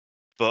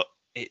 But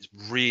it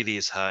really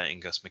is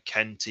hurting us.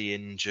 McKenty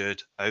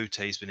injured.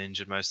 Ote's been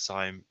injured most of the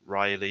time.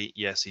 Riley,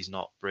 yes, he's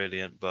not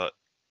brilliant, but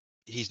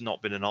he's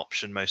not been an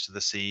option most of the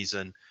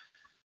season.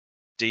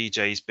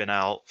 DJ's been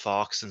out.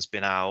 Farquharson's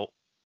been out.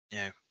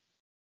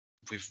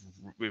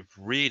 We're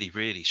really,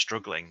 really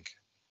struggling.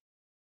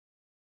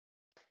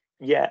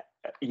 Yeah.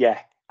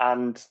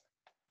 And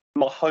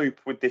my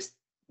hope with this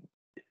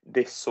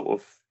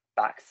sort of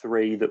back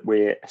three that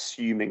we're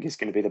assuming is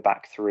going to be the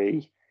back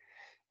three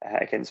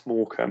against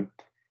Morecambe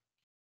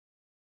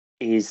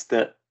is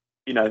that,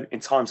 in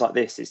times like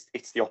this,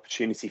 it's the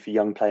opportunity for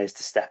young players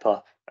to step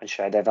up and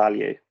show their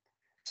value.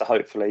 So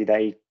hopefully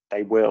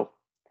they will.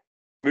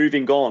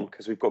 Moving on,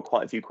 because we've got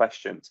quite a few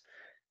questions.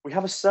 We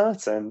have a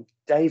certain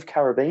Dave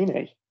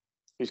Carabini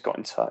who's got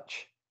in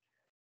touch.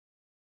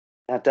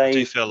 Now, Dave, I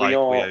do feel like we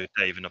owe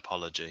Dave an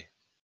apology.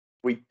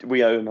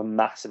 We owe him a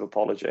massive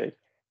apology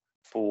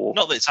for.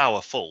 Not that it's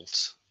our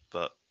fault,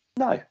 but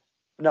No.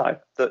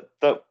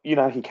 That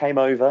he came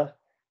over,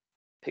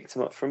 picked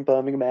him up from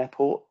Birmingham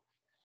Airport.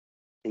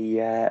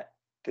 The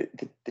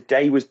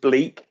day was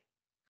bleak.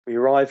 We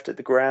arrived at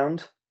the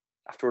ground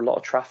after a lot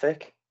of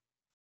traffic.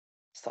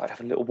 Started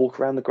having a little walk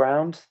around the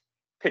ground.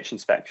 Pitch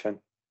inspection.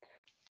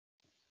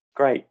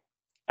 Great.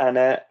 And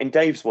in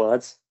Dave's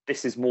words,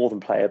 this is more than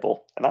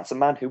playable. And that's a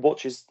man who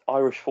watches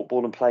Irish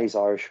football and plays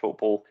Irish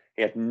football.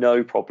 He had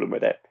no problem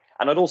with it.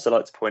 And I'd also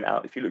like to point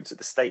out, if you looked at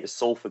the state of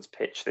Salford's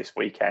pitch this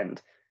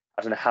weekend,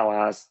 I don't know how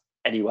ours,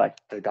 anyway,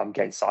 I'm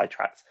getting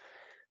sidetracked.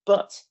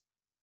 But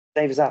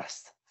Dave has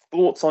asked,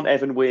 thoughts on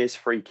Evan Weir's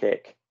free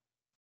kick?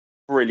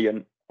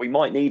 Brilliant. We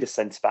might need a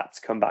centre-back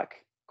to come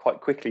back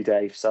quite quickly,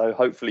 Dave. So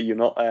hopefully you're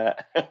not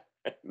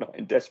not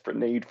in desperate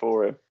need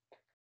for him.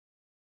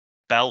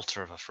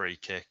 Belter of a free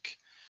kick.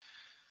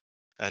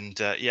 And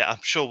I'm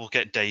sure we'll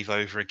get Dave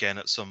over again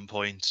at some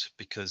point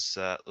because,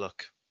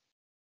 look,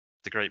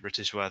 the Great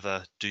British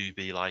weather do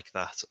be like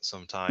that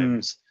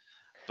sometimes.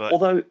 But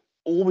although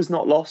all was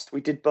not lost,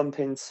 we did bump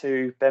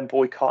into Ben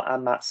Boycott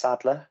and Matt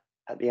Sadler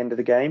at the end of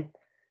the game.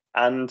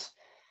 And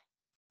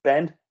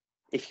Ben,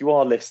 if you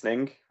are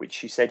listening,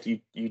 which you said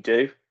you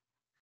do,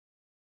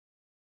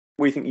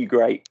 we think you're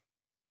great.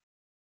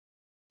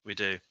 We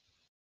do.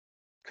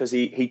 Because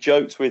he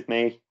joked with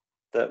me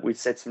that we'd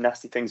said some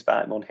nasty things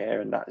about him on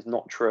here, and that is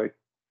not true.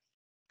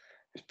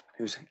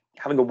 He was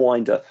having a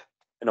wind-up,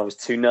 and I was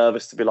too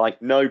nervous to be like,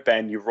 no,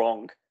 Ben, you're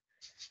wrong.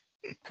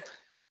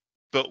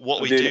 But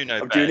what we do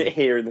know, I'm doing it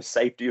here in the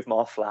safety of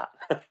my flat.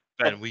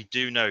 Ben, we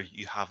do know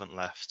you haven't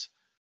left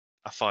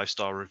a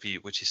 5-star review,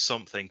 which is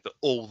something that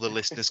all the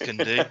listeners can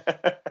do.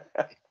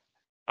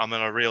 I'm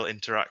on a real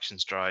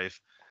interactions drive.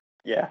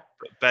 Yeah.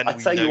 But Ben, I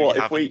tell you what,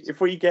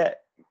 if we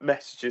get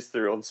messages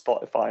through on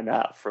Spotify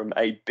now from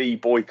a B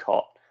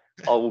boycott,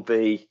 I'll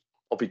be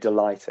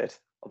delighted.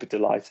 I'll be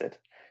delighted.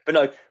 But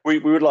no, we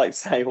would like to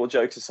say, all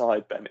jokes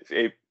aside, Ben,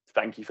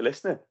 thank you for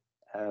listening.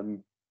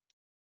 And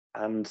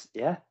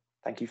yeah,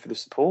 thank you for the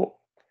support.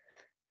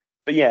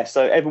 But yeah,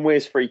 so Evan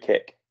Weir's free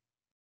kick.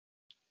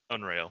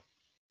 Unreal.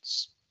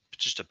 It's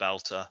just a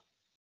belter.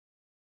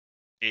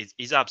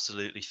 He's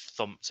absolutely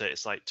thumped it.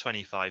 It's like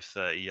 25,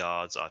 30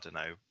 yards, I don't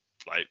know,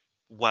 like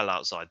well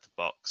outside the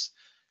box.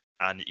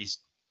 And he's,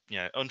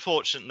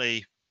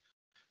 unfortunately,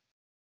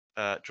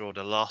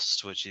 Drogheda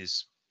lost, which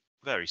is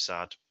very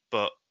sad.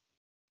 But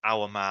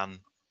our man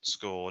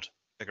scored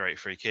a great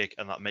free kick,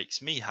 and that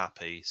makes me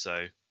happy.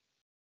 So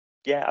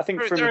yeah, I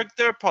think there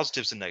are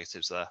positives and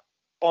negatives there.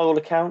 By all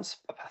accounts,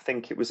 I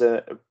think it was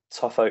a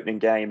tough opening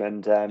game,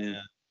 and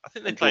I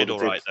think they played all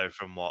right though,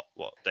 from what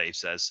Dave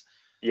says.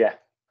 Yeah,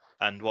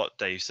 and what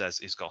Dave says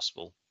is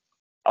gospel.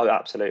 Oh,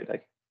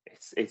 absolutely.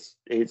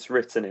 It's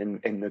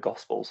written in the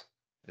Gospels.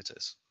 It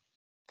is.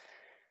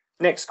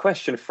 Next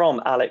question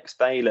from Alex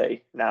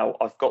Bailey. Now,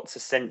 I've got to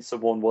censor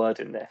one word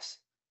in this.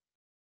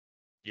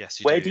 Yes,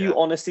 you Where do you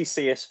honestly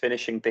see us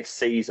finishing this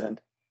season?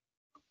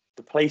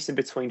 The place in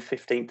between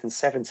 15th and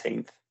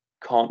 17th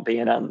can't be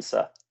an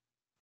answer.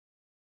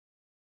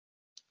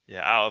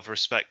 Yeah, out of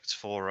respect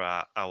for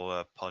our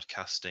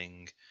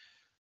podcasting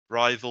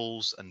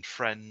rivals and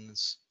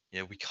friends,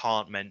 we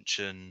can't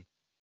mention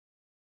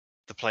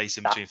the place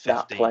in between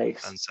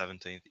 15th and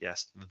 17th.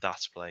 Yes,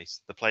 that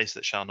place. The place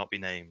that shall not be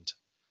named.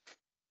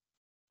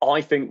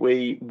 I think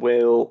we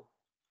will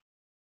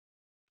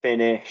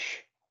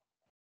finish.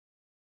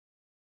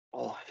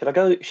 Oh, should I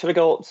go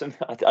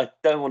I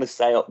don't want to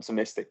say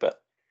optimistic,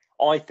 but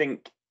I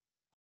think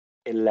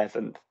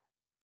 11th.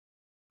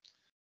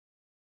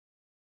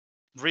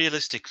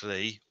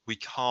 Realistically, we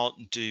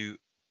can't do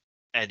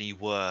any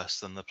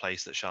worse than the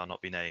place that shall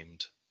not be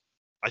named.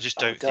 I just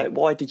don't think.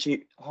 Why did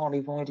you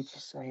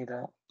say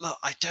that? Look,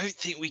 I don't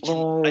think we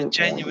can. I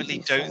genuinely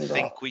don't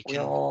think we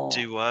can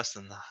do worse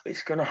than that.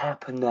 It's going to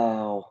happen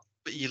now.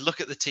 But you look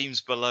at the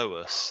teams below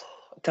us.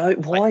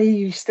 Why are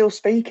you still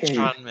speaking?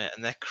 Tranmere,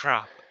 and they're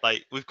crap.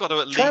 Like, we've got to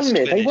at least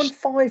Tranmere, finish. They won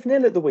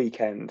 5-0 at the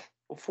weekend,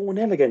 or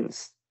 4-0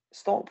 against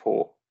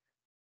Stockport.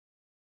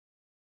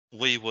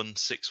 We won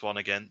 6-1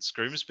 against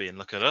Grimsby, and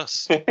look at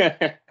us.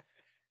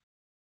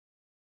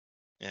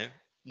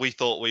 We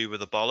thought we were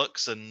the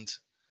bollocks, and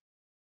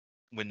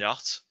we're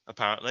not,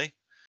 apparently.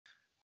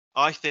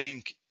 I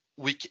think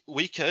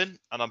we can,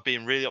 and I'm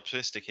being really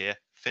optimistic here,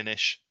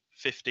 finish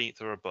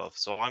 15th or above.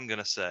 So I'm going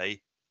to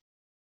say,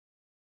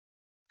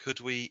 could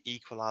we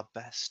equal our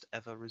best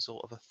ever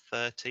result of a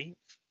 13th?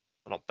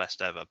 Well, not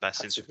best ever,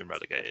 best since we've been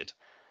relegated.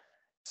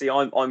 See,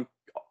 I'm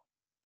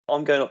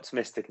going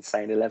optimistic and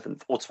saying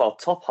 11th or 12th,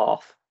 top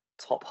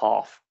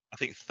half. I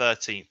think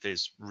 13th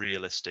is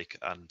realistic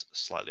and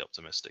slightly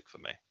optimistic for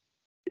me.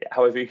 Yeah,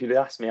 however, if you'd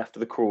asked me after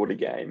the Crawley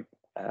game,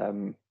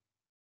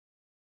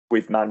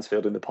 with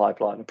Mansfield in the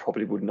pipeline, I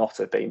probably would not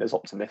have been as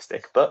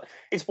optimistic. But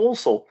it's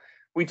Walsall.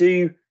 We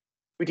do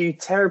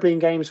terribly in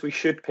games we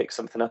should pick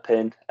something up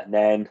in, and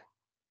then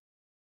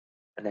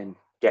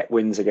get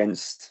wins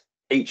against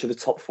each of the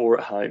top four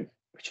at home,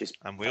 which is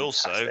and we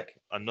fantastic. Also,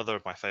 another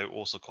of my favourite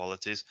Walsall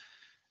qualities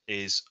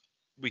is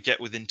we get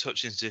within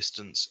touching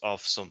distance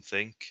of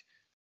something,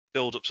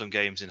 build up some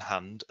games in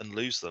hand, and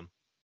lose them.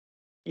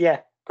 Yeah,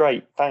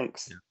 great,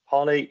 thanks, yeah.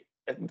 Harley.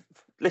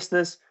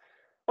 Listeners,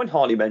 when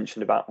Harley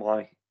mentioned about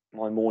my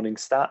morning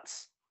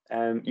stats,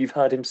 you've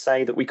heard him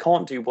say that we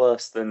can't do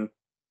worse than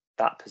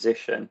that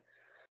position.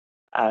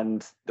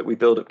 and that we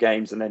build up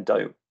games and then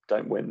don't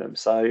win them.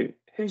 So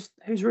who's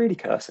really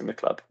cursing the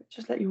club?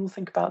 Just let you all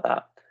think about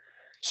that.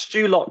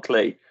 Stu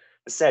Lockley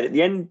said at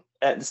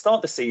the start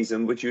of the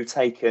season, would you have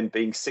taken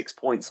being 6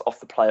 points off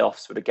the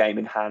playoffs with a game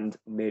in hand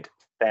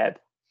mid-Feb?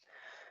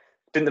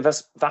 Didn't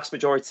the vast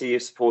majority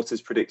of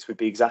supporters predict we'd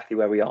be exactly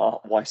where we are?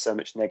 Why so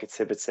much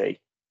negativity?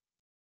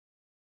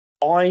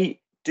 I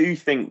do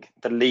think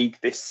the league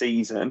this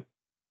season,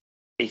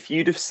 if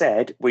you'd have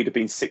said we'd have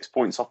been 6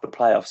 points off the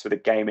playoffs with a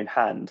game in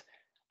hand,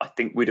 I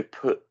think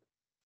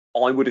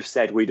I would have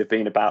said we'd have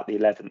been about the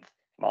 11th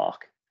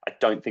mark. I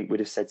don't think we'd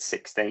have said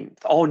 16th.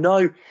 Oh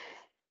no,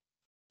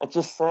 I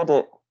just said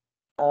it.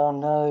 Oh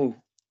no.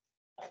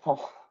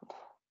 Oh,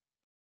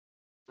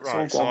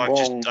 Right, so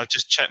I've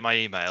just checked my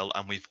email,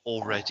 and we've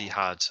already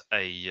had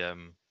a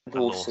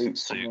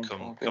lawsuit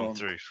come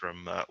through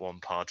from one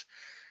pod.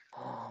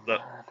 Oh,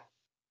 Look, man.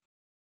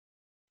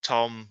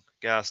 Tom,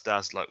 Gas,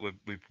 Daz, like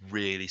we're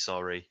really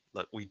sorry.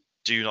 Like we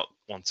do not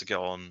want to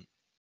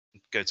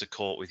go to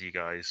court with you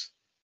guys.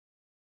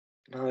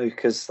 No,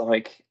 because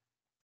like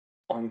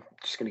I'm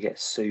just going to get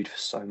sued for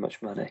so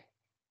much money.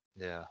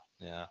 Yeah.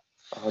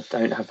 I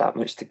don't have that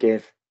much to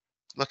give.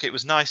 Look, it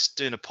was nice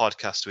doing a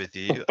podcast with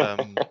you.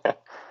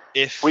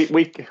 If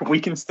we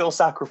can still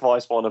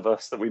sacrifice one of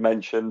us that we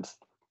mentioned.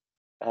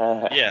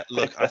 Yeah,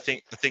 look, I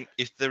think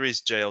if there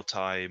is jail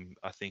time,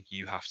 I think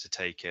you have to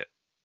take it.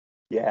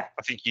 Yeah.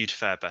 I think you'd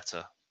fare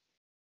better.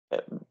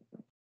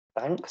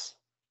 Thanks.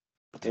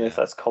 I don't know if Yeah.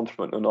 that's a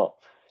compliment or not.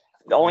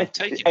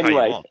 Take it how you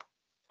Anyway, want.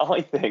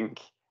 I think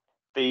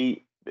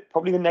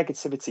probably the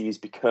negativity is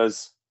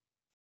because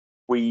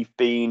we've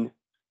been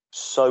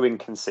so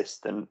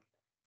inconsistent.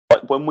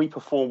 Like when we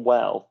perform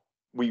well,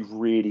 we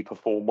really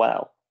perform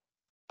well.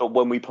 But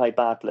when we play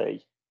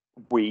badly,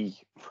 we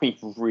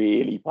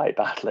really play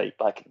badly.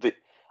 I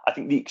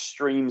think the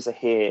extremes are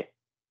here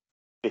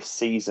this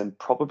season,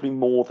 probably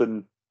more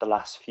than the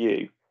last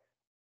few,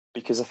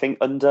 because I think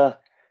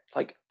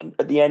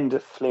at the end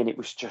of Flynn, it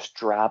was just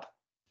drab.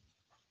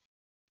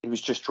 It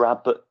was just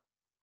drab, but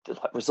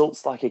like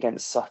results like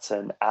against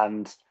Sutton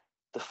and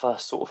the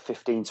first sort of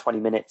 15, 20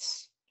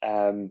 minutes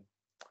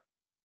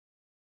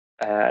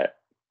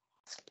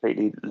it's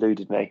completely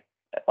eluded me.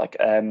 Like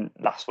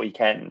last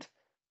weekend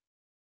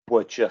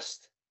were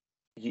just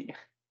they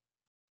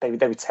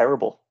were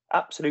terrible,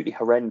 absolutely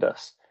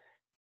horrendous.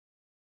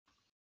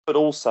 But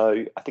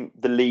also, I think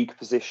the league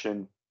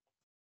position.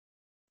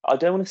 I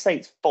don't want to say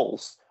it's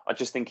false. I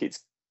just think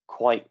it's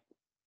quite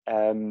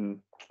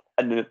an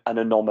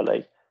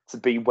anomaly to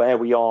be where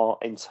we are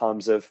in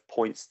terms of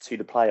points to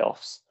the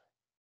playoffs.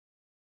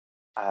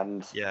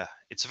 And Yeah,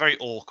 it's a very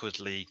awkward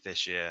league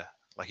this year.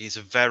 Like it's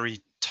a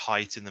very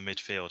tight in the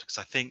midfield because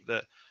I think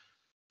that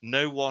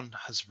no one's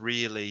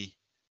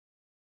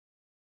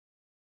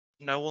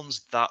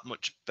that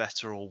much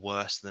better or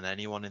worse than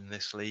anyone in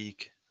this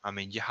league. I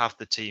mean, you have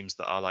the teams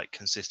that are like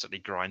consistently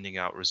grinding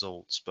out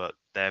results, but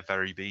they're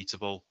very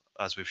beatable,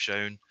 as we've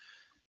shown.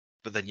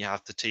 But then you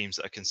have the teams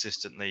that are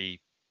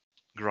consistently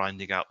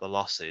grinding out the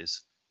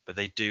losses, but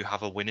they do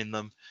have a win in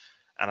them.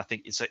 And I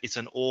think it's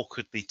an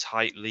awkwardly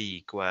tight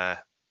league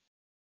where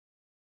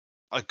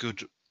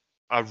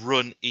a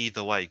run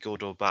either way,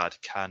 good or bad,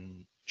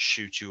 can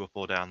shoot you up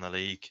or down the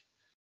league.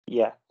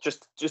 yeah,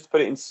 just to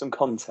put it into some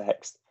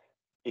context,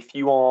 if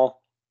you are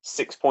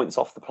 6 points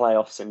off the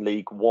playoffs in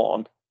League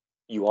One,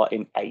 you are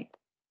in eighth.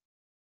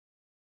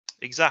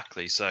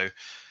 Exactly. So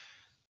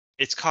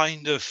it's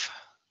kind of,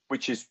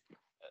 Which is,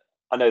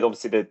 I know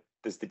obviously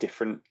there's the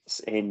difference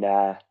in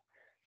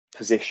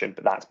position,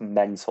 but that's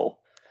mental.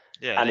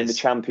 yeah, And in the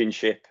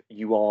Championship,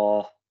 you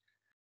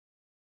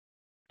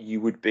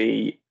would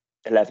be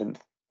 11th.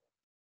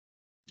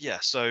 Yeah,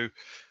 so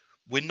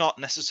we're not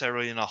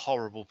necessarily in a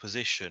horrible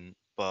position,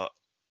 but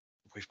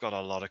we've got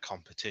a lot of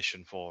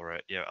competition for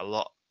it. Yeah, a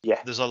lot.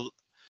 Yeah,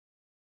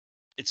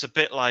 It's a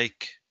bit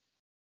like,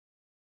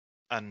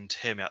 and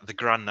hear me out, the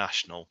Grand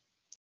National.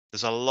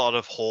 There's a lot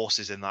of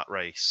horses in that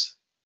race.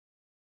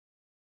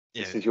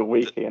 this is your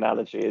weekly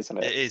analogy, isn't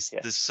it? It is. Yeah.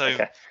 There's so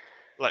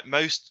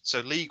so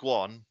League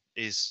One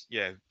is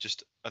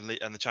just and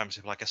the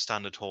Championship like a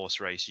standard horse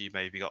race. You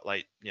maybe got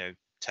like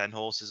 10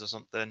 horses or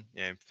something,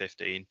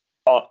 15.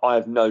 I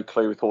have no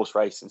clue with horse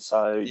racing,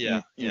 so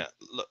Yeah.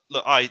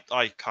 Look,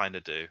 I kind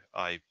of do.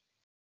 I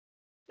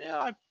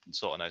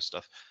sort of know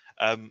stuff.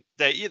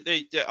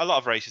 They a lot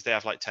of races they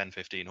have like 10,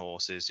 15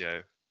 horses.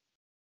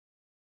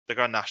 The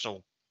Grand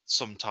National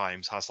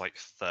sometimes has like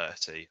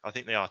 30. I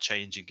think they are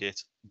changing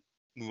it.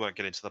 We won't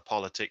get into the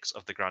politics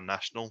of the Grand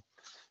National.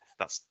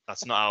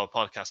 That's not our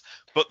podcast.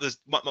 But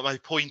my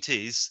point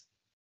is,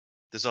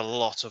 there's a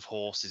lot of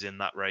horses in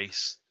that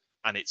race,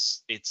 and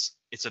it's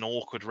an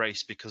awkward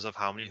race because of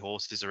how many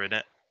horses are in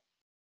it.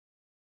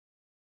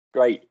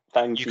 Great,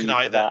 thank You you can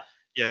for either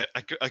that.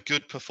 a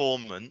good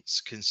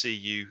performance can see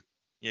you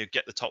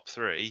get the top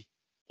three,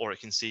 or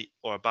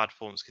a bad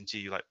performance can see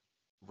you like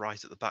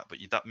right at the back. But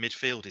that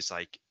midfield is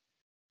like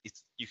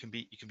you can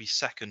be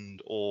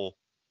second or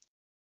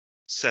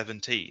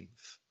 17th,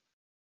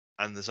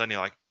 and there's only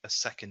like a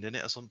second in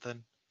it or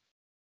something.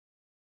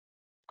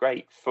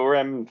 great.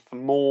 For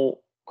more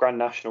Grand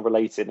National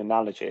related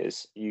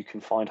analogies, you can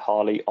find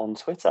Harley on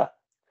Twitter.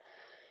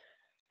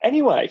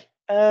 Anyway,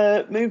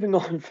 moving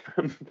on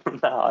from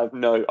that, I've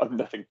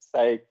nothing to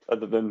say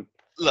other than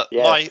Look,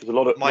 there's a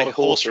lot my of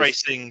horse horses.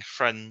 racing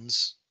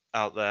friends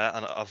out there,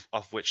 and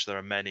of which there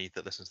are many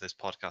that listen to this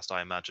podcast,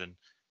 I imagine,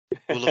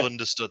 will have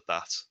understood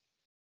that.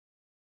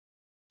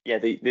 Yeah,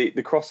 the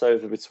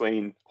crossover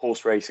between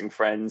horse racing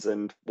friends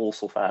and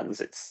Walsall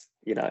fans, it's,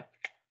 But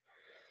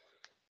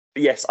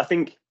yes, I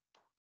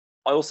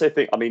also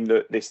think, I mean,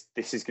 look, this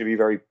is going to be a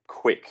very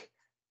quick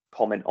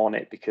comment on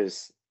it,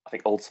 because I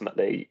think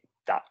ultimately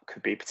that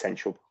could be a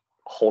potential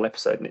whole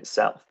episode in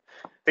itself.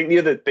 I think the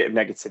other bit of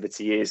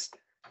negativity is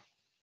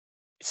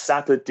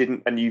Sadler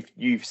didn't, and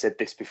you've said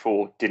this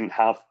before, didn't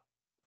have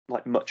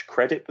like much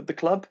credit with the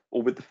club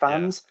or with the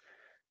fans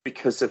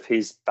because of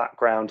his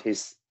background,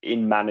 his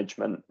in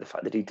management, the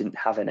fact that he didn't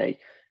have any.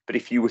 But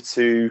if you were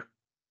to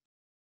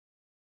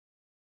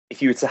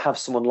have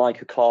someone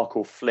like a Clark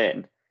or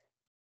Flynn,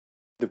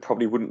 there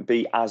probably wouldn't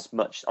be as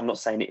much. I'm not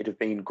saying it'd have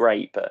been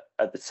great, but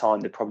at the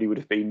time there probably would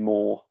have been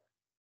more.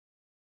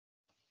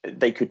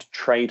 They could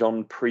trade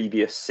on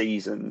previous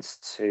seasons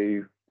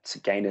to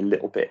gain a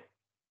little bit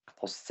of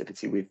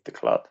positivity with the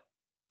club.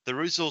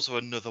 There is also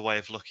another way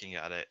of looking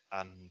at it,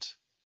 and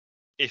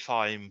if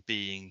I'm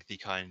being the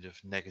kind of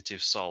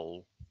negative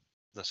soul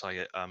that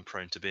I am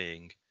prone to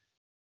being,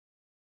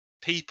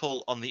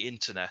 people on the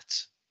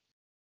internet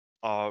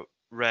are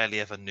rarely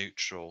ever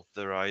neutral.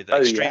 They're either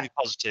extremely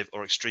positive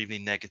or extremely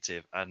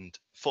negative, and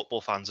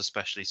football fans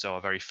especially so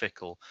are very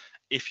fickle.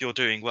 If you're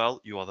doing well,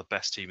 you are the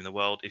best team in the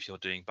world. If you're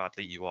doing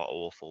badly, you are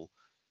awful.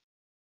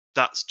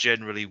 That's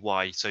generally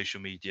why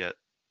social media,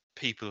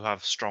 people who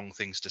have strong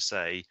things to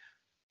say,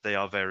 they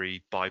are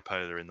very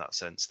bipolar in that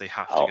sense. They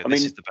have to go,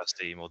 this is the best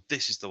team, or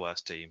this is the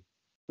worst team.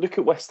 Look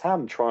at West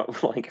Ham trying,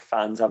 like,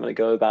 fans having a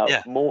go about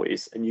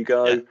Moyes, and you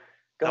go, guys,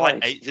 they're like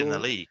 8th in the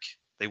league.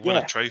 They won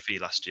a trophy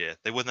last year.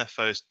 They won their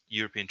first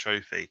European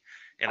trophy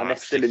and they're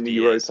still in the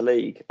Europa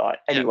League.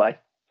 Anyway,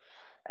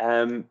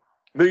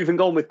 moving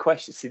on with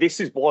questions. See, this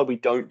is why we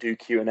don't do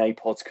Q&A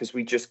pods, because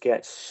we just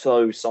get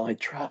so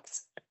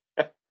sidetracked.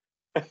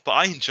 But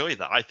I enjoy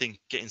that. I think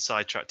getting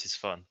sidetracked is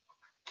fun.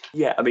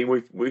 Yeah, I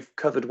mean, we've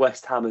covered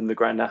West Ham and the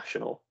Grand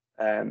National.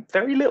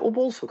 Very little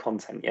Walsall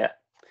content yet.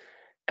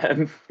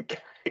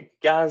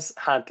 Gaz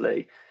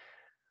Hadley,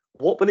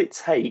 what will it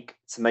take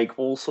to make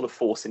Walsall a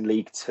force in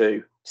League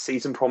Two?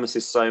 Season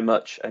promises so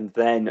much, and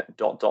then ... I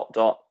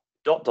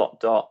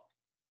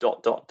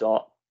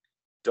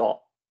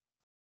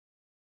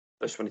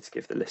just wanted to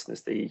give the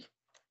listeners the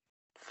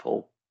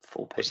full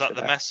picture. Was that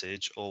the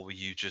message, or were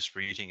you just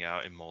reading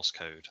out in Morse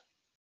code?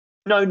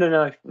 No.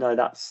 That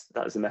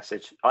was the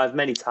message. I have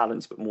many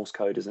talents, but Morse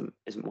code isn't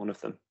one of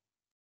them.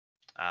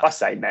 I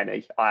say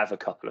many. I have a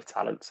couple of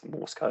talents, and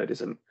Morse code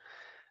isn't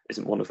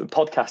one of them.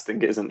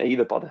 Podcasting isn't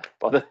either, by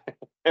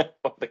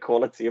the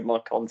quality of my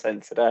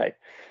content today.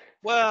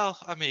 Well,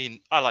 I mean,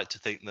 I like to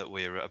think that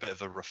we're a bit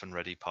of a rough and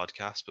ready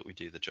podcast, but we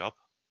do the job.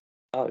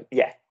 Oh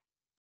yeah.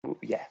 We'll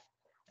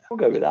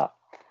go with that.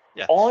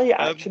 Yeah. I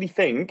actually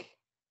think.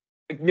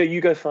 No,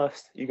 you go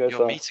first. You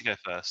want me to go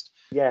first?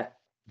 Yeah.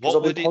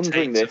 What would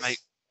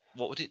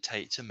it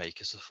take to make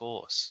us a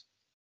force?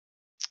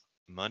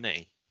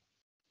 Money,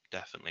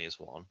 definitely is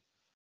one.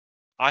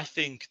 I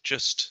think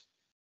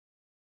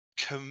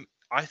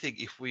I think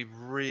if we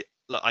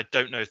I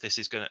don't know if this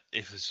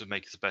would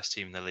make us the best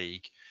team in the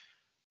league,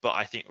 but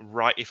I think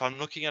if I'm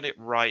looking at it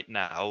right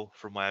now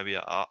from where we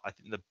are, I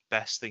think the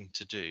best thing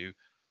to do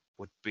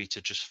would be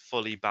to just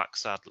fully back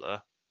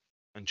Sadler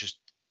and just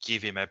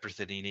give him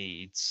everything he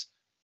needs,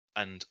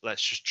 and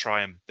let's just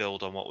try and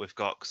build on what we've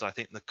got, because I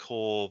think the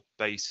core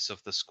basis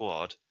of the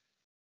squad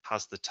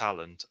has the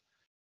talent.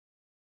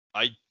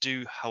 I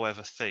do,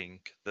 however,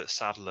 think that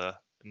Sadler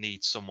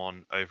needs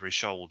someone over his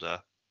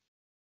shoulder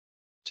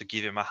to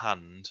give him a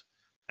hand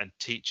and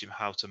teach him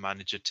how to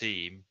manage a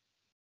team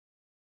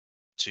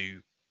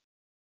to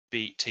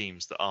beat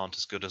teams that aren't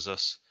as good as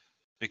us.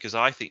 Because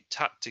I think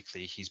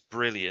tactically he's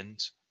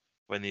brilliant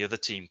when the other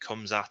team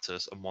comes at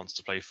us and wants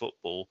to play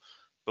football,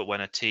 but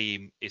when a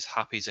team is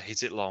happy to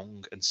hit it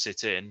long and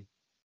sit in,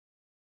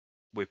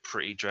 we're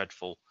pretty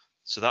dreadful.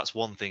 So that's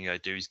one thing I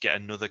do, is get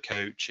another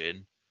coach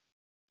in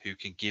who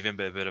can give him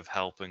a bit of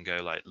help and go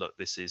like, look,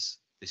 this is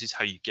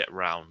how you get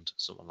round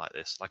someone like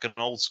this. Like an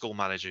old school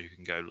manager who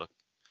can go, look,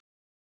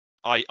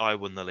 I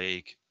won the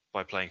league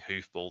by playing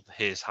hoofball.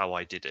 Here's how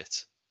I did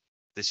it.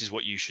 This is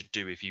what you should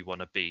do if you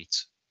want to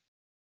beat,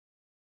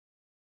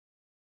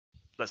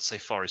 let's say,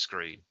 Forest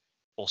Green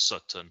or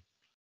Sutton.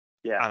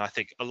 Yeah. And I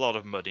think a lot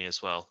of money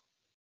as well.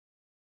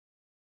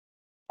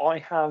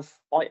 I've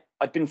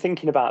been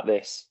thinking about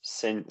this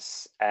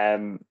since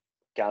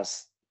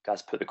Gaz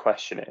put the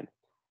question in,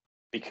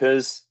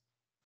 because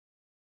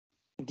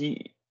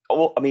the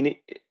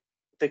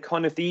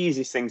kind of the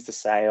easiest things to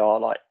say are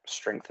like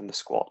strengthen the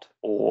squad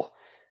or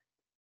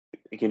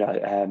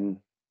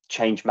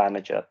change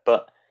manager.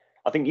 But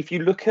I think if you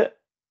look at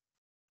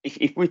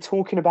if we're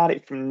talking about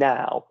it from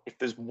now, if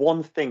there's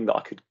one thing that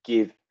I could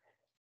give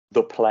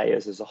the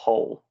players as a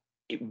whole,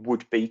 it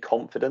would be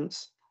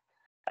confidence.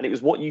 And it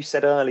was what you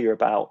said earlier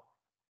about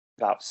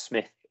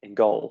Smith in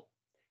goal.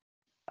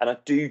 And I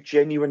do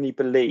genuinely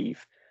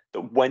believe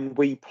that when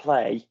we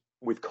play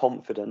with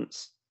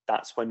confidence,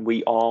 that's when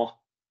we are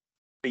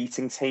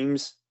beating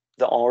teams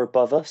that are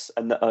above us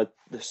and that are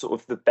the sort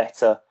of the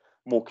better,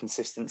 more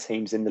consistent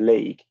teams in the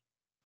league.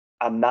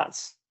 And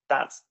that's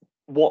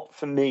what,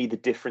 for me, the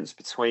difference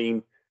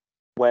between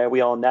where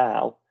we are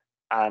now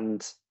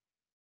and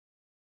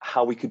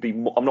how we could be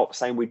more, I'm not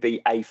saying we'd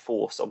be a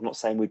force. I'm not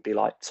saying we'd be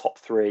like top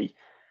three,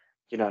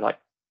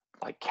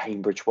 like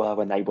Cambridge were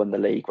when they won the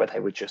league, where they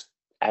were just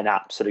an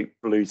absolute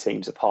blue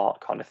teams apart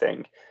kind of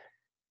thing.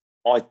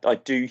 I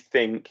do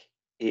think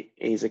it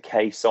is a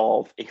case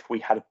of, if we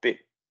had a bit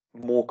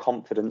more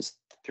confidence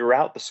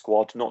throughout the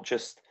squad, not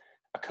just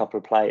a couple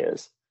of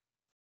players,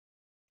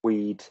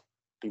 we'd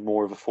be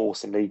more of a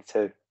force in League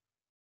Two.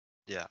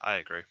 Yeah, I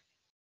agree.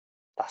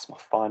 That's my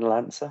final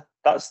answer.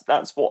 That's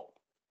what.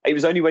 It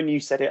was only when you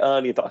said it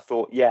earlier that I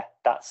thought, yeah,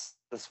 that's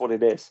what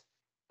it is.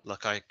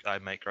 Look, I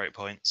make great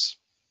points.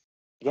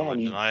 Yeah, I won't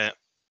deny it.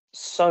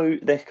 So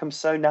they come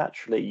so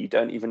naturally, you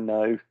don't even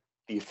know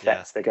the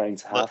effects they're going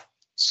to have. Look,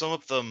 some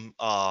of them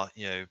are,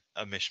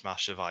 a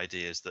mishmash of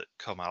ideas that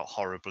come out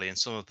horribly, and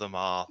some of them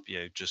are,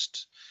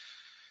 just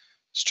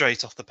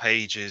straight off the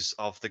pages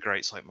of the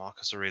greats like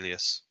Marcus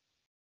Aurelius.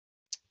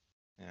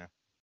 Yeah,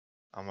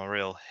 I'm a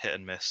real hit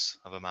and miss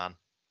of a man.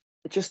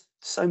 Just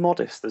so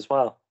modest as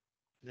well.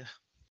 Yeah.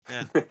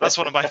 That's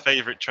one of my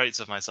favourite traits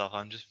of myself.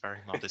 I'm just very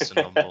modest and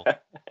humble.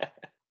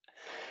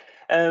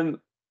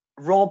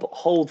 Rob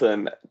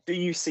Holden, do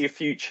you see a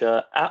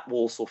future at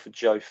Walsall for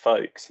Joe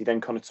Folkes? He then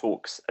kind of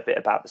talks a bit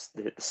about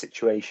the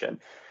situation,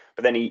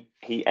 but then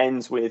he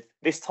ends with,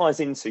 this ties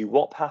into,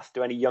 what path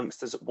do any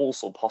youngsters at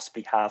Walsall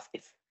possibly have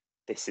if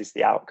this is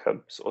the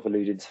outcome, sort of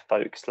alluding to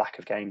Folkes' lack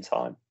of game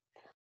time.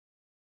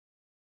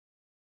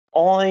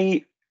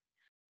 I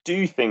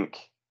do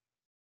think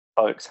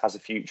Folkes has a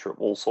future at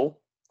Walsall.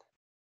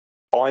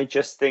 I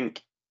just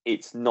think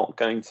it's not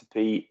going to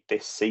be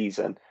this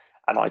season.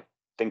 And I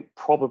think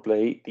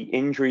probably the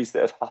injuries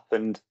that have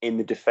happened in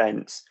the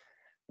defence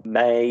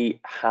may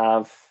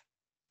have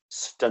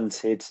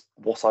stunted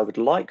what I would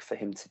like for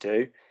him to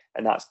do,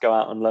 and that's go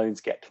out on loan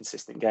to get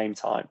consistent game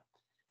time.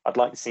 I'd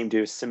like to see him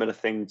do a similar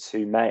thing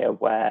to Mayer,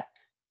 where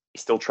he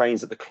still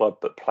trains at the club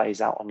but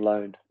plays out on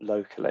loan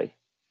locally.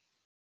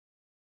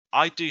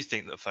 I do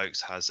think that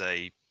Folkes has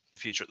a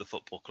future at the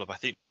football club. I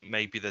think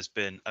maybe there's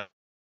been a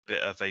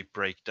bit of a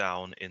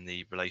breakdown in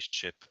the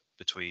relationship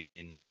between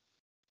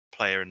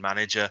player and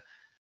manager,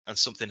 and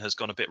something has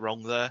gone a bit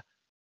wrong there.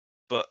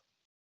 But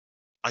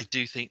I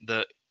do think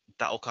that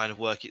that'll kind of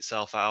work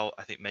itself out.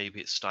 I think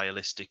maybe it's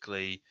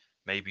stylistically,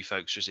 maybe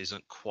Folkes just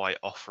isn't quite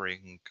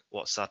offering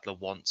what Sadler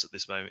wants at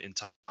this moment in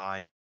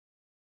time.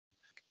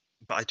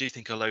 But I do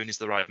think a loan is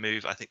the right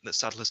move. I think that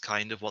Sadler's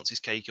kind of wants his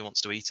cake and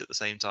wants to eat it at the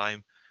same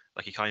time.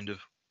 Like, he kind of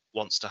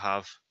wants to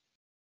have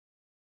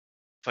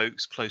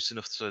Folkes close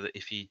enough so that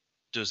if he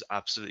does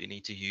absolutely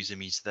need to use him,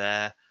 he's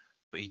there.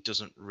 But he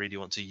doesn't really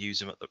want to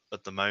use him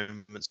at the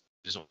moment.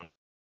 He doesn't want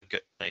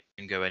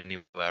to go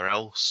anywhere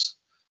else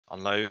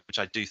on loan, which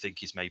I do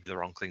think is maybe the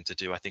wrong thing to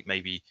do. I think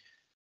maybe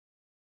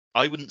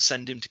I wouldn't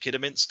send him to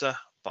Kidderminster,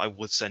 but I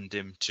would send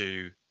him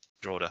to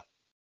Drogheda.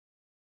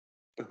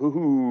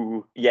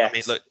 Ooh, yes. I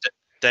mean, look,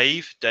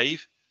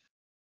 Dave,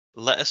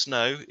 let us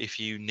know if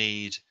you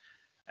need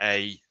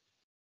a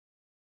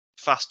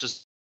fast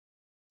as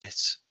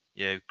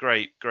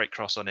great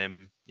cross on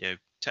him,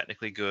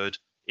 technically good,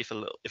 if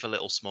a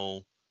little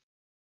small,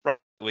 right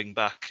wing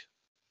back.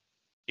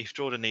 If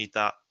Drogheda need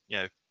that,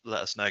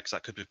 let us know, because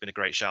that could have been a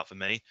great shout for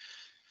me.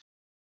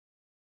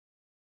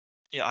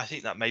 Yeah, I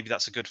think that maybe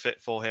that's a good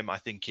fit for him. I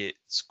think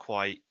it's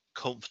quite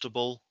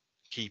comfortable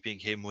keeping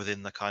him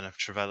within the kind of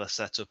Trevella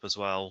setup as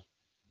well,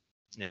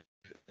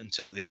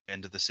 until the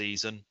end of the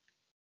season.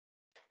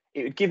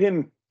 It would give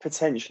him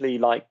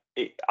potentially,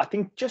 I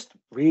think, just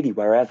really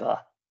wherever.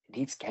 He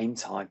needs game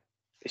time.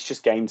 It's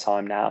just game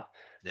time now.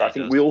 Yeah, I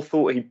think we all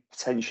thought he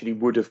potentially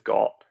would have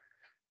got.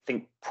 I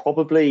think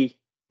probably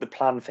the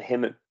plan for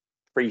him at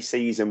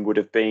pre-season would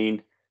have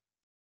been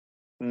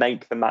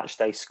make the match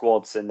day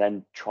squads and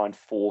then try and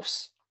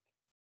force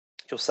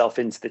yourself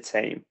into the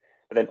team.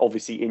 But then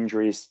obviously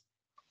injuries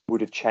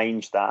would have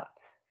changed that.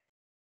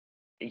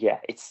 Yeah,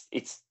 it's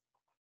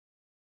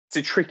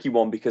a tricky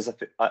one, because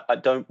I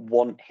don't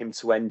want him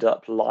to end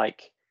up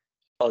like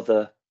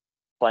other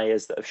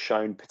players that have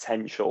shown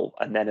potential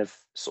and then have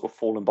sort of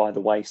fallen by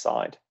the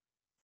wayside.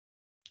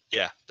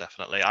 Yeah,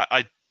 definitely.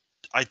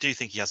 I do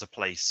think he has a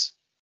place.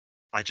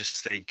 I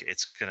just think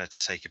it's going to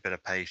take a bit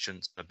of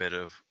patience, a bit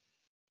of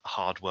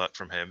hard work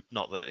from him.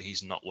 Not that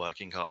he's not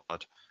working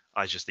hard.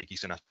 I just think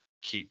he's going to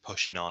keep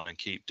pushing on and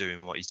keep doing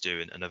what he's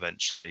doing, and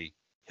eventually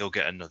he'll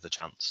get another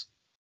chance.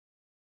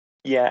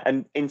 Yeah,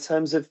 and in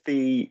terms of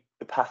the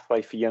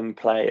pathway for young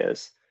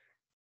players,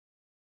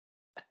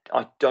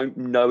 I don't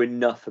know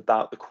enough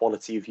about the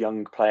quality of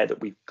young player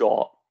that we've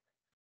got.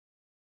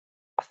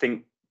 I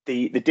think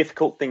the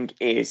difficult thing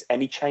is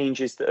any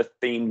changes that have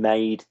been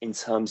made in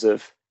terms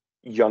of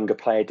younger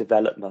player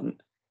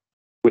development,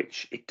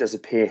 which it does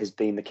appear has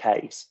been the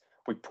case,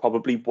 we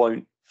probably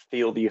won't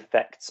feel the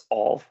effects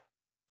of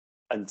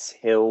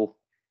until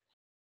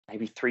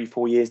maybe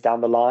 3-4 years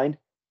down the line.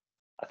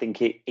 I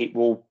think it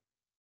will.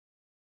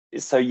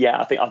 So yeah,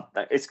 I think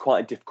it's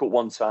quite a difficult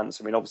one to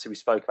answer. I mean, obviously we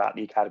spoke about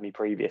the academy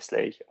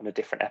previously on a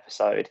different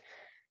episode.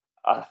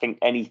 I think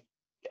any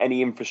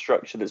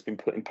infrastructure that's been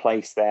put in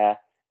place there,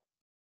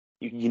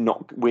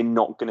 we're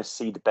not going to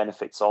see the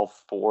benefits of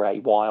for a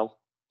while,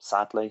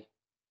 sadly.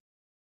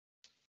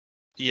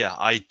 Yeah,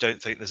 I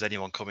don't think there's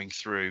anyone coming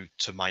through,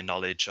 to my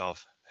knowledge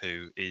of,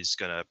 who is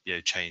going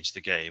to change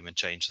the game and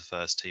change the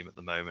first team at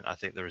the moment. I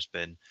think there has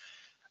been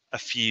a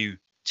few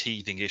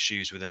teething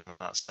issues within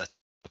that set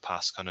the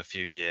past kind of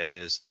few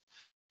years.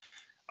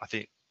 I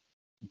think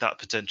that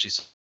potentially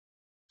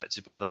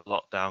affected the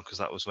lockdown because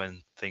that was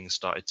when things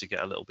started to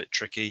get a little bit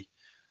tricky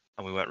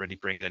and we weren't really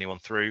bringing anyone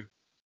through.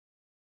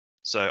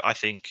 So I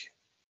think,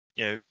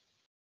 I'd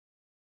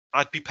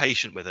be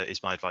patient with it,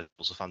 is my advice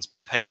to fans.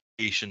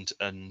 Patient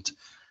and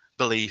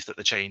believe that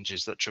the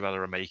changes that Trevella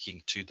are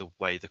making to the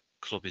way the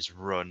club is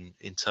run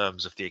in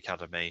terms of the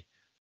academy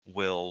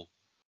will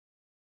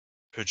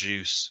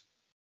produce,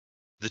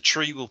 the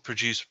tree will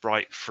produce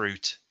bright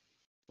fruit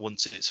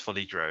once it's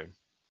fully grown.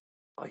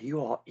 Oh,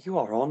 you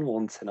are on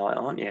one tonight,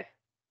 aren't you?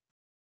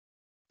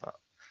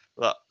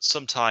 But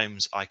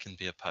sometimes I can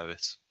be a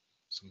poet.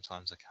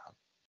 Sometimes I can.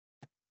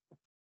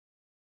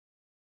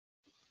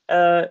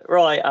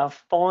 Right, our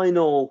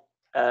final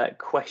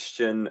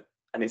question,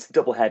 and it's a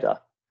double header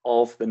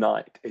of the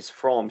night, is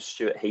from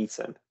Stuart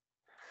Heaton.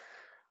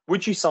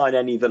 Would you sign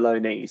any of the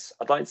loanees?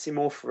 I'd like to see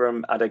more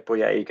from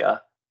Adegboyega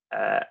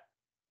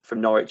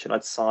from Norwich, and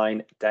I'd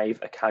sign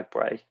Dave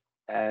Akagbre.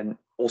 And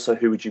also,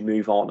 who would you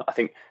move on? I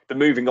think the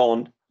moving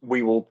on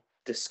we will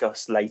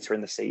discuss later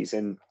in the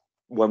season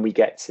when we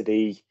get to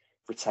the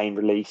retain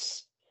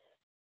release,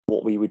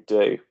 what we would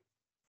do.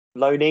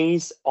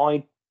 Loanees,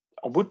 I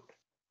would.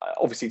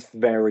 Obviously, it's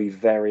very,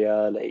 very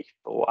early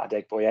for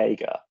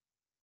Adegboyega.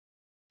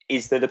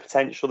 Is there the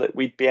potential that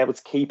we'd be able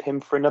to keep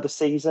him for another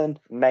season?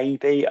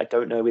 Maybe. I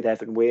don't know with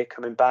Evan Weir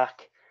coming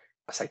back.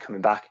 I say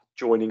coming back,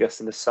 joining us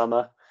in the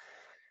summer.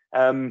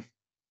 I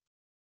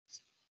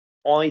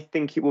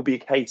think it will be a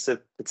case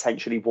of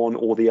potentially one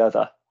or the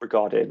other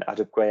regarding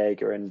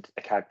Adegboyega and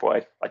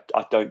Akagbre.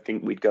 I don't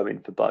think we'd go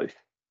in for both.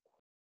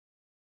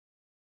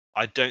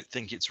 I don't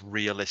think it's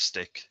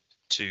realistic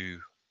to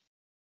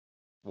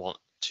want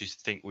to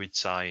think we'd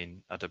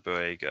sign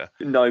Adegboyega.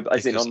 No, but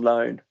as in on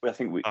loan. I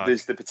think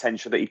there's the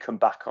potential that he'd come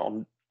back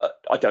on.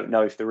 I don't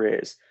know if there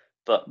is,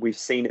 but we've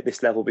seen at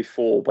this level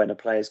before when a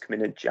player's come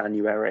in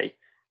January.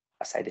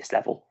 I say this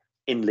level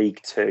in League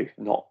Two,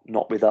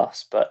 not with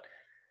us, but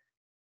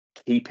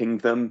keeping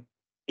them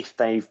if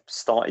they've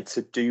started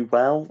to do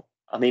well.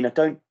 I mean, I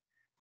don't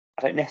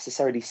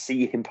necessarily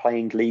see him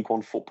playing League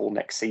One football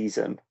next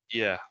season.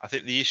 Yeah, I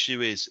think the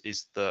issue is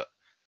that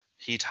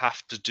he'd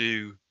have to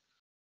do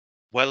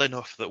well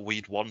enough that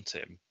we'd want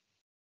him,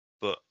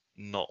 but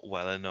not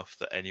well enough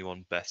that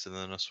anyone better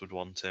than us would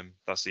want him.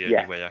 That's the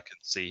only way I can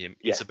see him.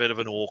 It's a bit of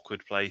an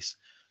awkward place.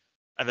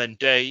 And then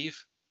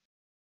Dave.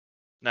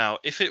 Now,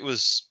 if it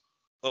was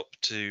up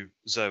to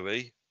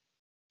Zoe,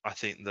 I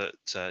think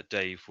that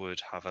Dave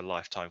would have a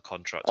lifetime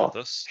contract with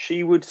us.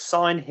 She would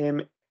sign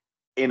him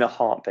in a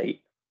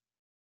heartbeat.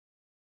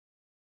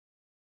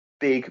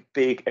 Big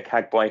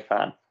Akagbre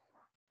fan.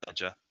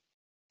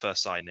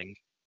 First signing.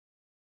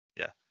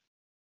 Yeah.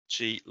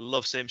 She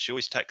loves him. She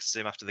always texts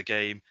him after the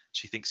game.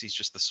 She thinks he's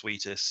just the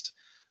sweetest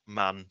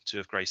man to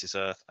have graced this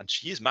earth. And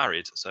she is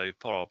married, so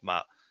poor old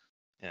Matt.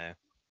 Yeah.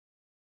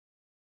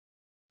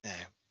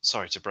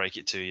 Sorry to break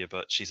it to you,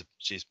 but she's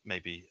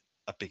maybe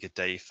a bigger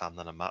Dave fan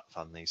than a Matt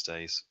fan these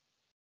days.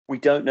 We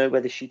don't know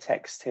whether she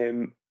texted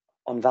him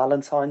on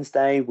Valentine's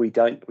Day. We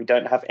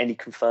don't have any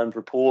confirmed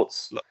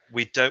reports. Look,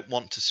 we don't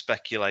want to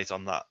speculate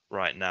on that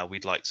right now.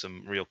 We'd like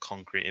some real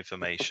concrete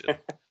information.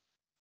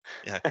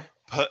 Yeah,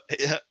 but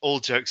all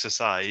jokes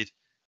aside,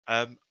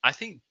 I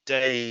think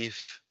Dave,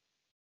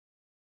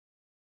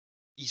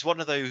 he's one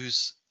of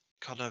those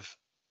kind of,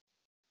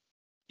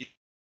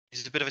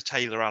 he's a bit of a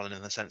Taylor Allen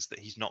in the sense that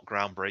he's not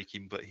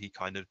groundbreaking, but he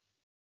kind of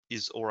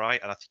is all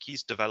right. And I think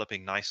he's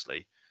developing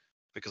nicely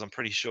because I'm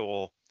pretty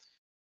sure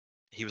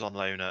he was on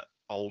loan at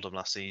Oldham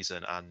last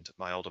season, and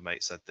my older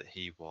mate said that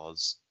he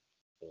was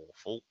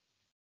awful.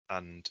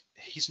 And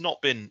he's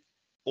not been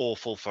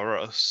awful for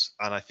us.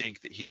 And I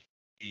think that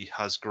he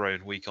has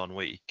grown week on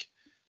week.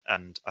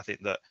 And I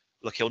think that,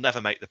 look, he'll never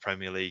make the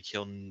Premier League.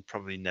 He'll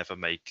probably never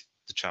make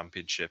the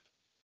Championship.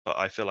 But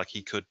I feel like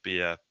he could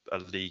be a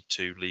League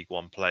Two, League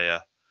One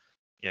player,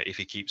 if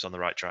he keeps on the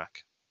right track.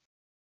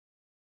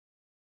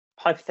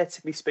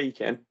 Hypothetically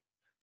speaking,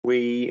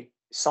 we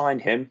sign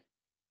him.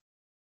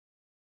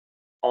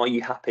 Are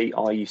you happy?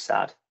 Are you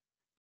sad?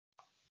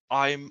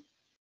 I'm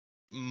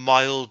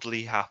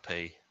mildly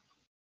happy.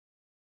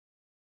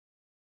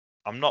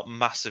 I'm not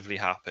massively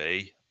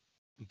happy,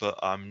 but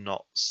I'm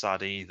not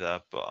sad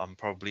either. But I'm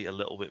probably a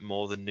little bit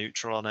more than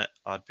neutral on it.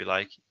 I'd be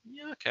like,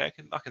 yeah, okay,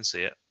 I can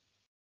see it.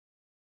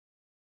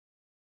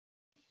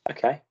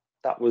 Okay,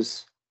 that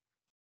was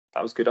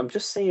good. I'm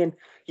just seeing,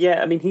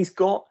 yeah, I mean, he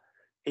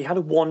had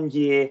a 1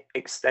 year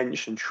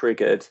extension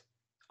triggered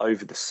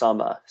over the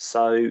summer,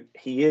 so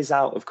he is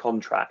out of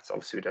contract.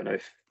 Obviously, we don't know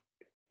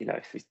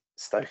if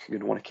Stoke are going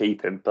to want to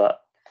keep him,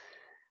 but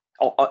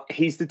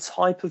he's the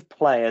type of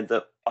player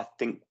that I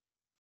think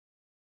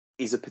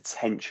is a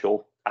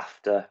potential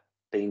after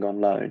being on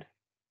loan.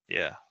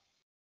 Yeah.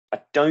 I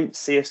don't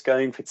see us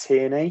going for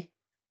Tierney,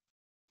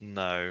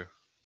 No.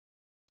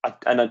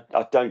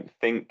 I don't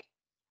think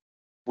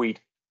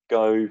we'd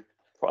go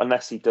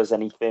unless he does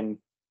anything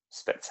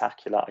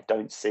spectacular. I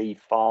don't see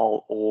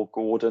Fal or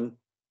Gordon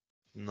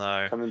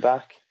No. coming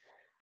back.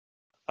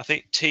 I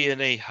think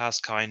Tierney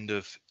has I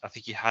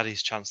think he had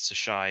his chance to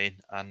shine,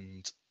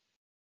 and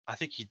I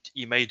think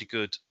he made a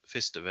good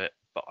fist of it,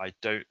 but I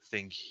don't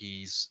think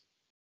he's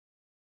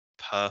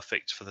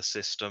perfect for the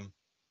system.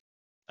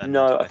 And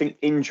No, I think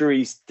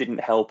injuries didn't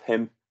help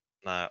him.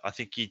 no, I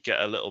think he'd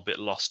get a little bit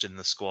lost in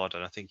the squad,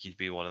 and I think he'd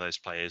be one of those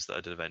players that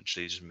would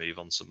eventually just move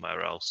on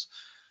somewhere else.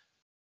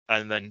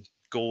 And then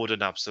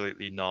Gordon,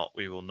 absolutely not.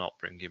 We will not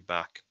bring him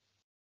back.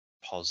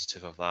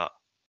 Positive of that.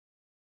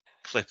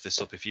 Clip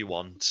this up if you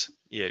want,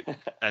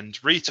 and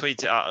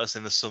retweet it at us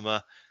in the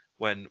summer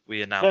when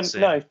we announce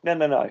No, him.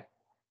 no.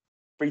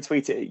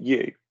 Retweet it at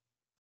you.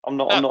 I'm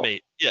not. At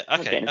me, yeah, I'm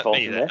not okay, getting at involved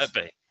me in then, this. at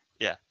me,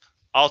 yeah.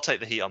 I'll take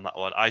the heat on that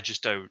one. I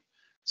just don't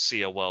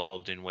see a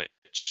world in which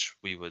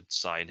we would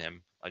sign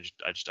him. I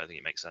just don't think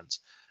it makes sense.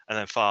 And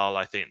then Fal,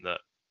 I think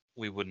that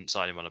we wouldn't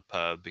sign him on a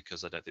perm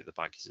because I don't think the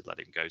Baggies would let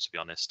him go, to be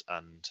honest.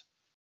 And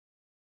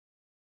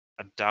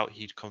I doubt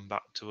he'd come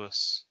back to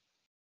us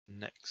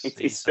next It's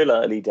season. still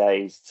early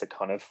days to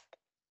kind of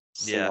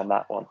see Yeah, on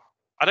that one.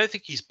 I don't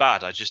think he's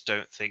bad. I just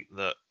don't think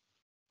that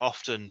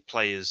often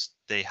players,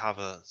 they have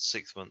a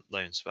 6 month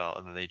loan spell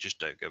and then they just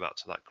don't go back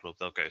to that club.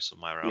 They'll go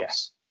somewhere Yeah,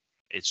 else.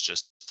 It's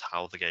just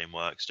how the game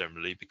works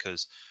generally,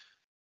 because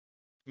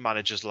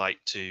managers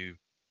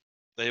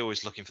they're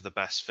always looking for the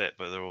best fit,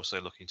 but they're also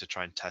looking to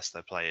try and test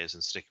their players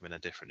and stick them in a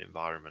different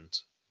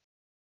environment.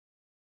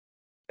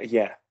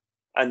 yeah.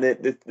 And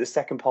the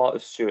second part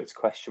of Stuart's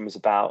question was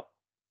about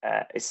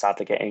is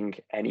Sadler getting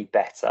any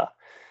better,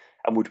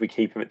 and would we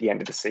keep him at the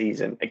end of the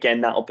season?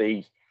 Again, that'll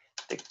be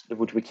the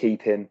would we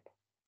keep him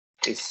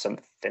is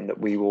something that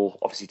we will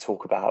obviously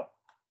talk about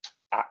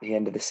at the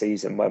end of the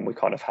season when we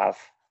kind of have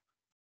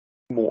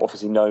more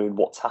obviously known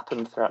what's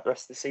happened throughout the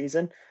rest of the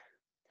season.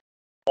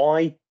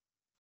 I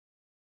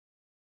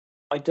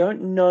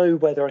don't know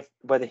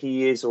whether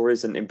he is or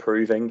isn't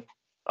improving.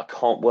 I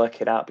can't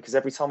work it out because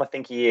every time I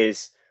think he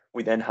is,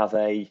 we then have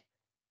a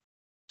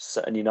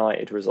certain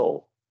United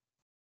result.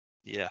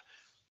 Yeah.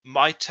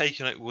 My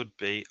take on it would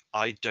be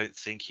I don't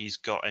think he's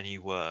got any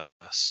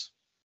worse.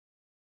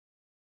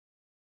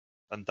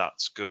 And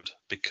that's good,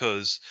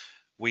 because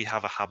we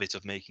have a habit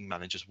of making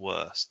managers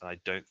worse, and I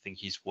don't think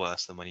he's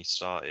worse than when he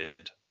started.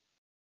 So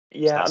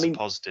Yeah, I that's a mean,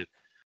 positive.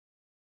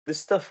 the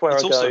stuff where I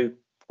It's also, go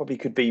probably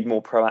could be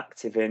more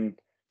proactive in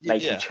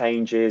making yeah,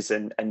 changes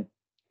and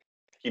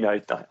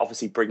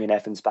obviously bringing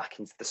Evans back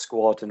into the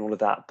squad and all of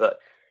that. But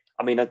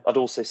I mean, I'd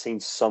also seen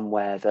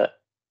somewhere that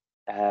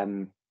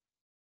um,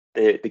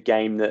 the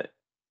game that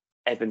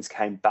Evans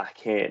came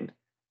back in,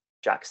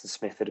 Jackson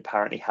Smith had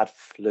apparently had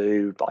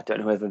flu, but I don't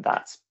know whether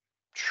that's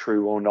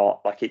true or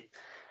not.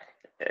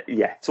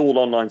 Yeah, it's all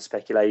online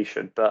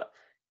speculation. But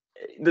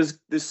there's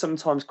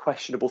sometimes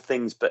questionable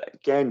things. But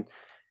again,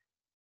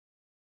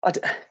 I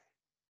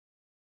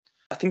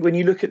think when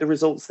you look at the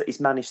results that he's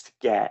managed to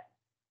get,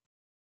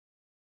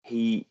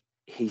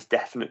 he's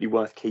definitely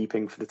worth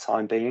keeping for the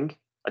time being.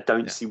 I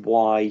don't yeah. see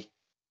why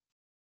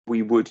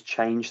we would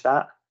change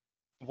that.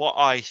 What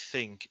I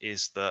think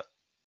is that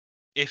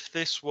if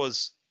this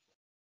was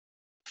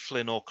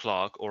Flynn or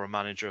Clark or a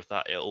manager of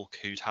that ilk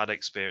who'd had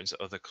experience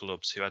at other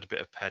clubs, who had a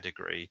bit of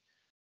pedigree,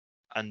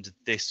 and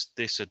this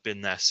had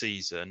been their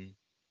season,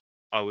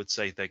 I would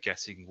say they're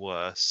getting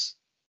worse,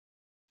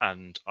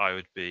 and I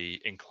would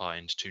be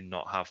inclined to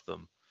not have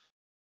them.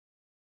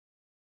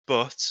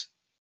 But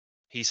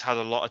he's had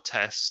a lot of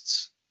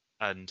tests,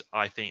 and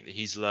I think that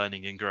he's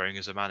learning and growing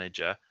as a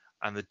manager.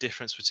 And the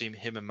difference between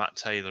him and Matt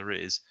Taylor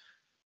is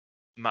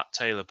Matt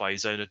Taylor, by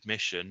his own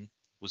admission,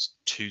 was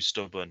too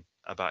stubborn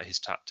about his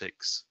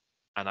tactics.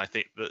 And I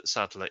think that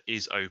Sadler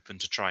is open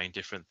to trying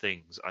different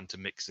things and to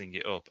mixing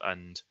it up.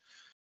 And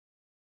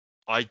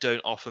I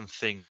don't often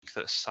think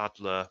that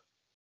Sadler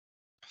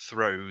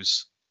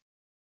throws,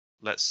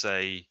 let's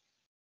say,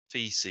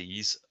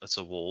 feces at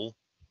a wall,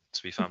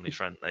 to be family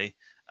friendly,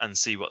 and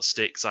see what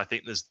sticks. I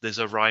think there's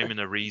a rhyme and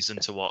a reason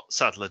to what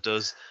Sadler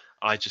does.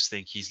 I just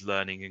think he's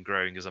learning and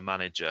growing as a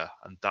manager,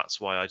 and that's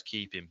why I'd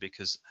keep him,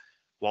 because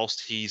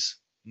whilst he's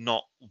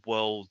not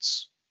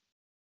worlds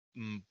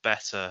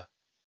better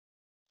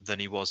than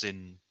he was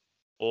in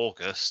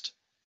August,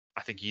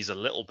 I think he's a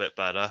little bit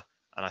better,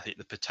 and I think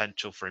the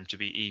potential for him to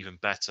be even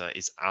better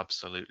is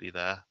absolutely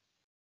there.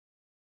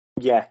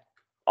 Yeah,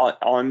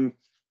 I'm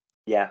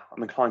Yeah,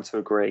 I'm inclined to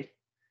agree.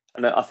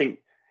 And I think,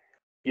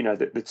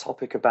 the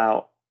topic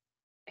about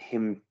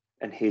him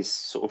and his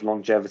sort of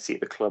longevity at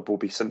the club will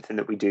be something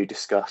that we do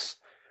discuss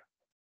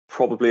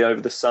probably over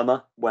the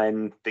summer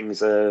when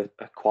things are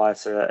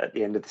quieter at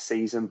the end of the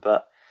season.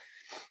 But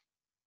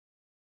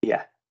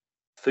yeah,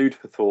 food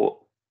for thought.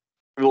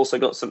 We've also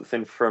got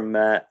something from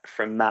Matt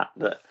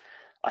that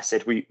I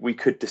said we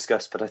could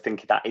discuss, but I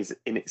think that is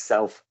in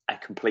itself a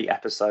complete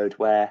episode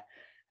where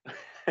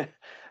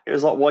it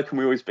was like, why can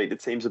we always beat the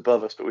teams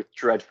above us, but we're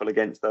dreadful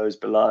against those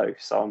below?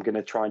 So I'm going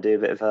to try and do a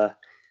bit of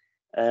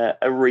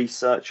a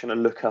research and a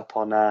look up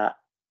on our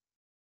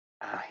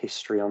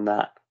history on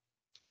that.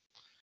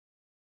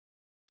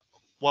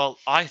 Well,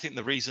 I think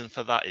the reason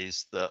for that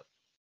is that,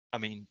 I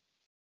mean,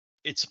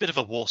 it's a bit of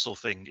a Walsall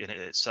thing in it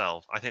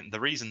itself. I think the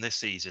reason this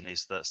season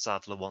is that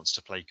Sadler wants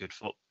to play good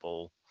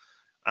football,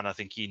 and I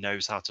think he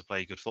knows how to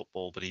play good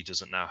football, but he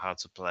doesn't know how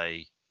to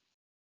play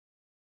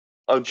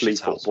ugly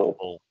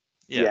football.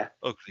 Yeah,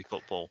 ugly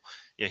football.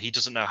 Yeah, he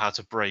doesn't know how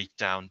to break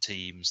down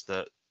teams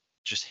that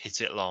just hit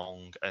it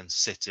long and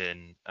sit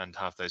in and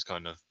have those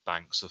kind of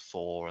banks of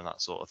 4 and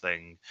that sort of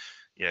thing.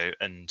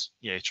 And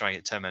try and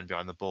get 10 men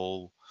behind the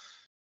ball.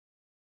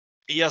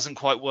 He hasn't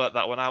quite worked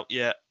that one out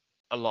yet.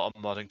 A lot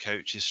of modern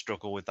coaches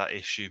struggle with that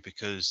issue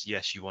because,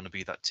 yes, you want to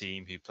be that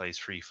team who plays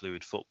free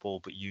fluid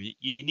football, but you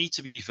need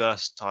to be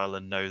versatile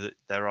and know that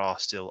there are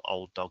still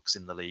old dogs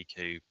in the league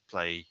who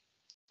play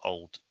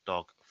old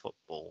dog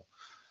football.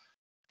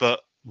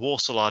 But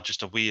Walsall are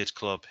just a weird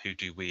club who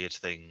do weird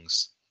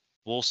things.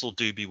 Walsall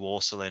do be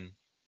Warstalling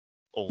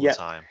all the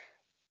time.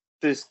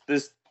 There's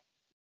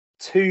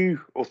 2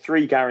 or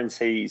 3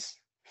 guarantees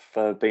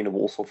for being a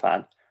Walsall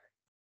fan.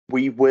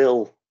 We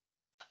will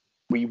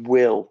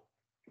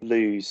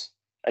lose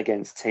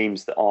against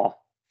teams that are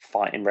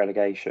fighting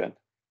relegation.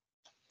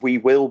 We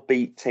will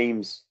beat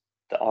teams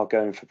that are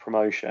going for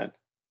promotion.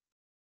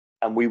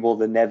 And we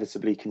will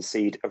inevitably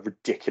concede a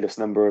ridiculous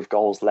number of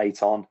goals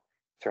late on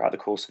throughout the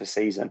course of a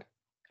season.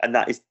 And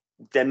that is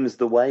them's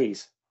the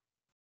ways.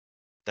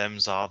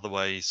 Them's are the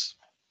ways.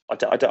 I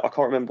can't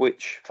remember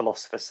which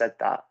philosopher said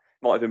that.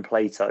 Might have been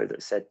Plato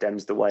that said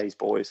them's the ways,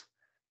 boys.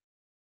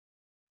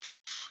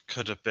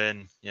 Could have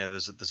been.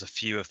 There's a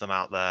few of them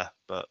out there,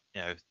 but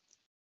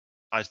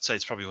I'd say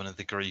it's probably one of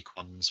the Greek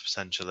ones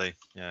potentially.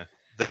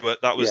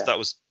 That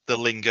was the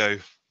lingo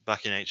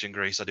back in ancient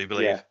Greece, I do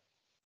believe.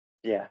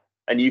 Yeah.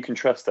 And you can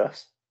trust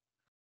us.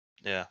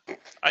 Yeah,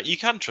 you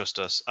can trust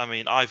us. I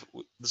mean,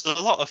 there's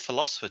a lot of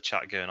philosopher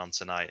chat going on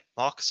tonight.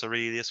 Marcus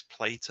Aurelius,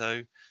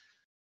 Plato.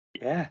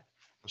 Yeah.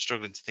 I'm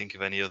struggling to think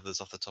of any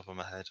others off the top of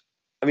my head.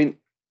 I mean,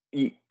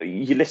 you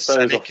list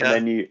those off,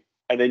 and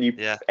then you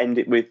end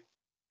it with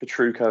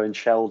Petruchio and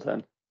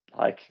Sheldon.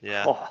 It's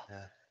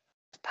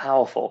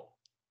powerful.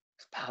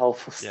 It's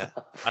powerful stuff.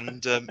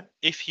 And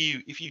if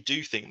you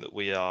do think that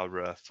we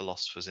are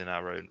philosophers in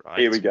our own right,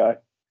 here we go.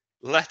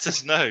 Let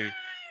us know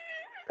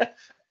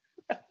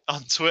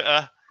on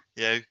Twitter.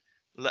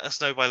 Let us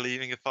know by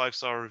leaving a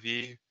 5-star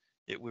review.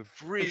 We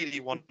really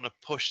want to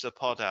push the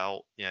pod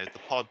out. The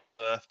pod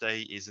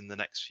birthday is in the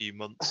next few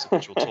months,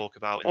 which we'll talk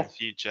about in the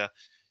future.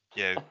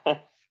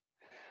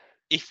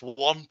 If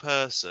one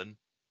person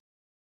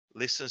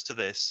listens to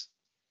this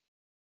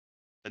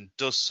and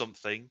does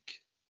something,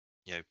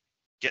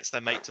 gets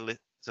their mate to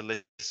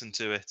listen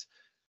to it,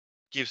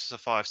 gives us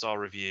a 5-star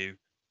review,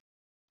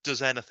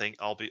 does anything,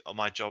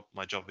 my job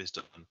is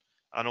done.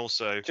 And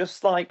also,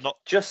 just like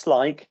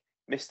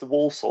Mr.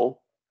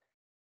 Walsall,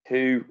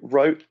 who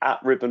wrote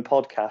at Ribbon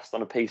Podcast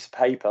on a piece of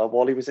paper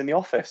while he was in the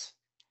office.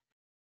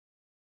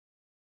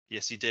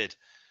 Yes, he did.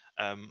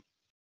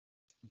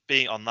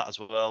 Being on that as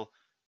well,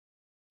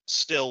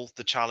 still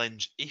the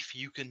challenge, if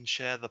you can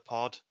share the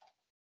pod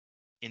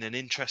in an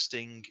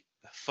interesting,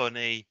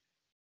 funny,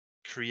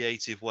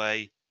 creative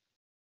way,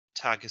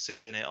 tag us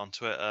in it on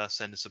Twitter,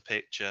 send us a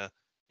picture.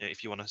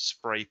 If you want to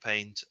spray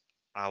paint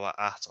our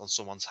 @ on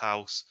someone's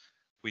house,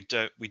 we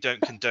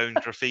don't condone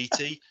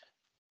graffiti,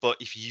 but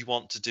if you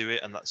want to do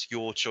it and that's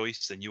your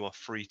choice, then you are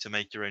free to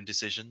make your own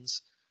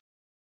decisions.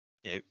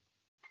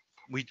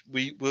 We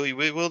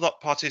will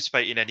not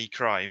participate in any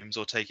crimes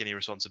or take any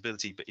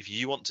responsibility, but if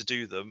you want to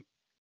do them,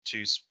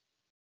 to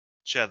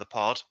share the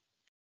pod,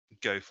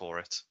 go for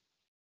it.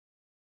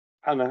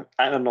 And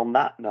on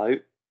that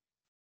note,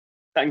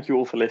 thank you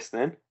all for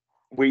listening.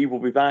 We will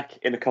be back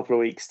in a couple of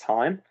weeks'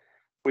 time.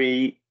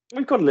 We've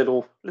got a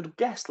little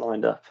guest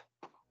lined up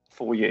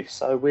for you,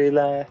 so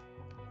we'll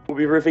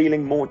be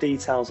revealing more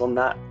details on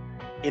that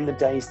in the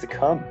days to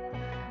come.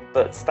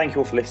 But thank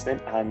you all for listening,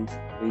 and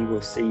we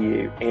will see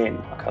you in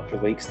a couple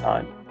of weeks'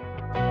 time.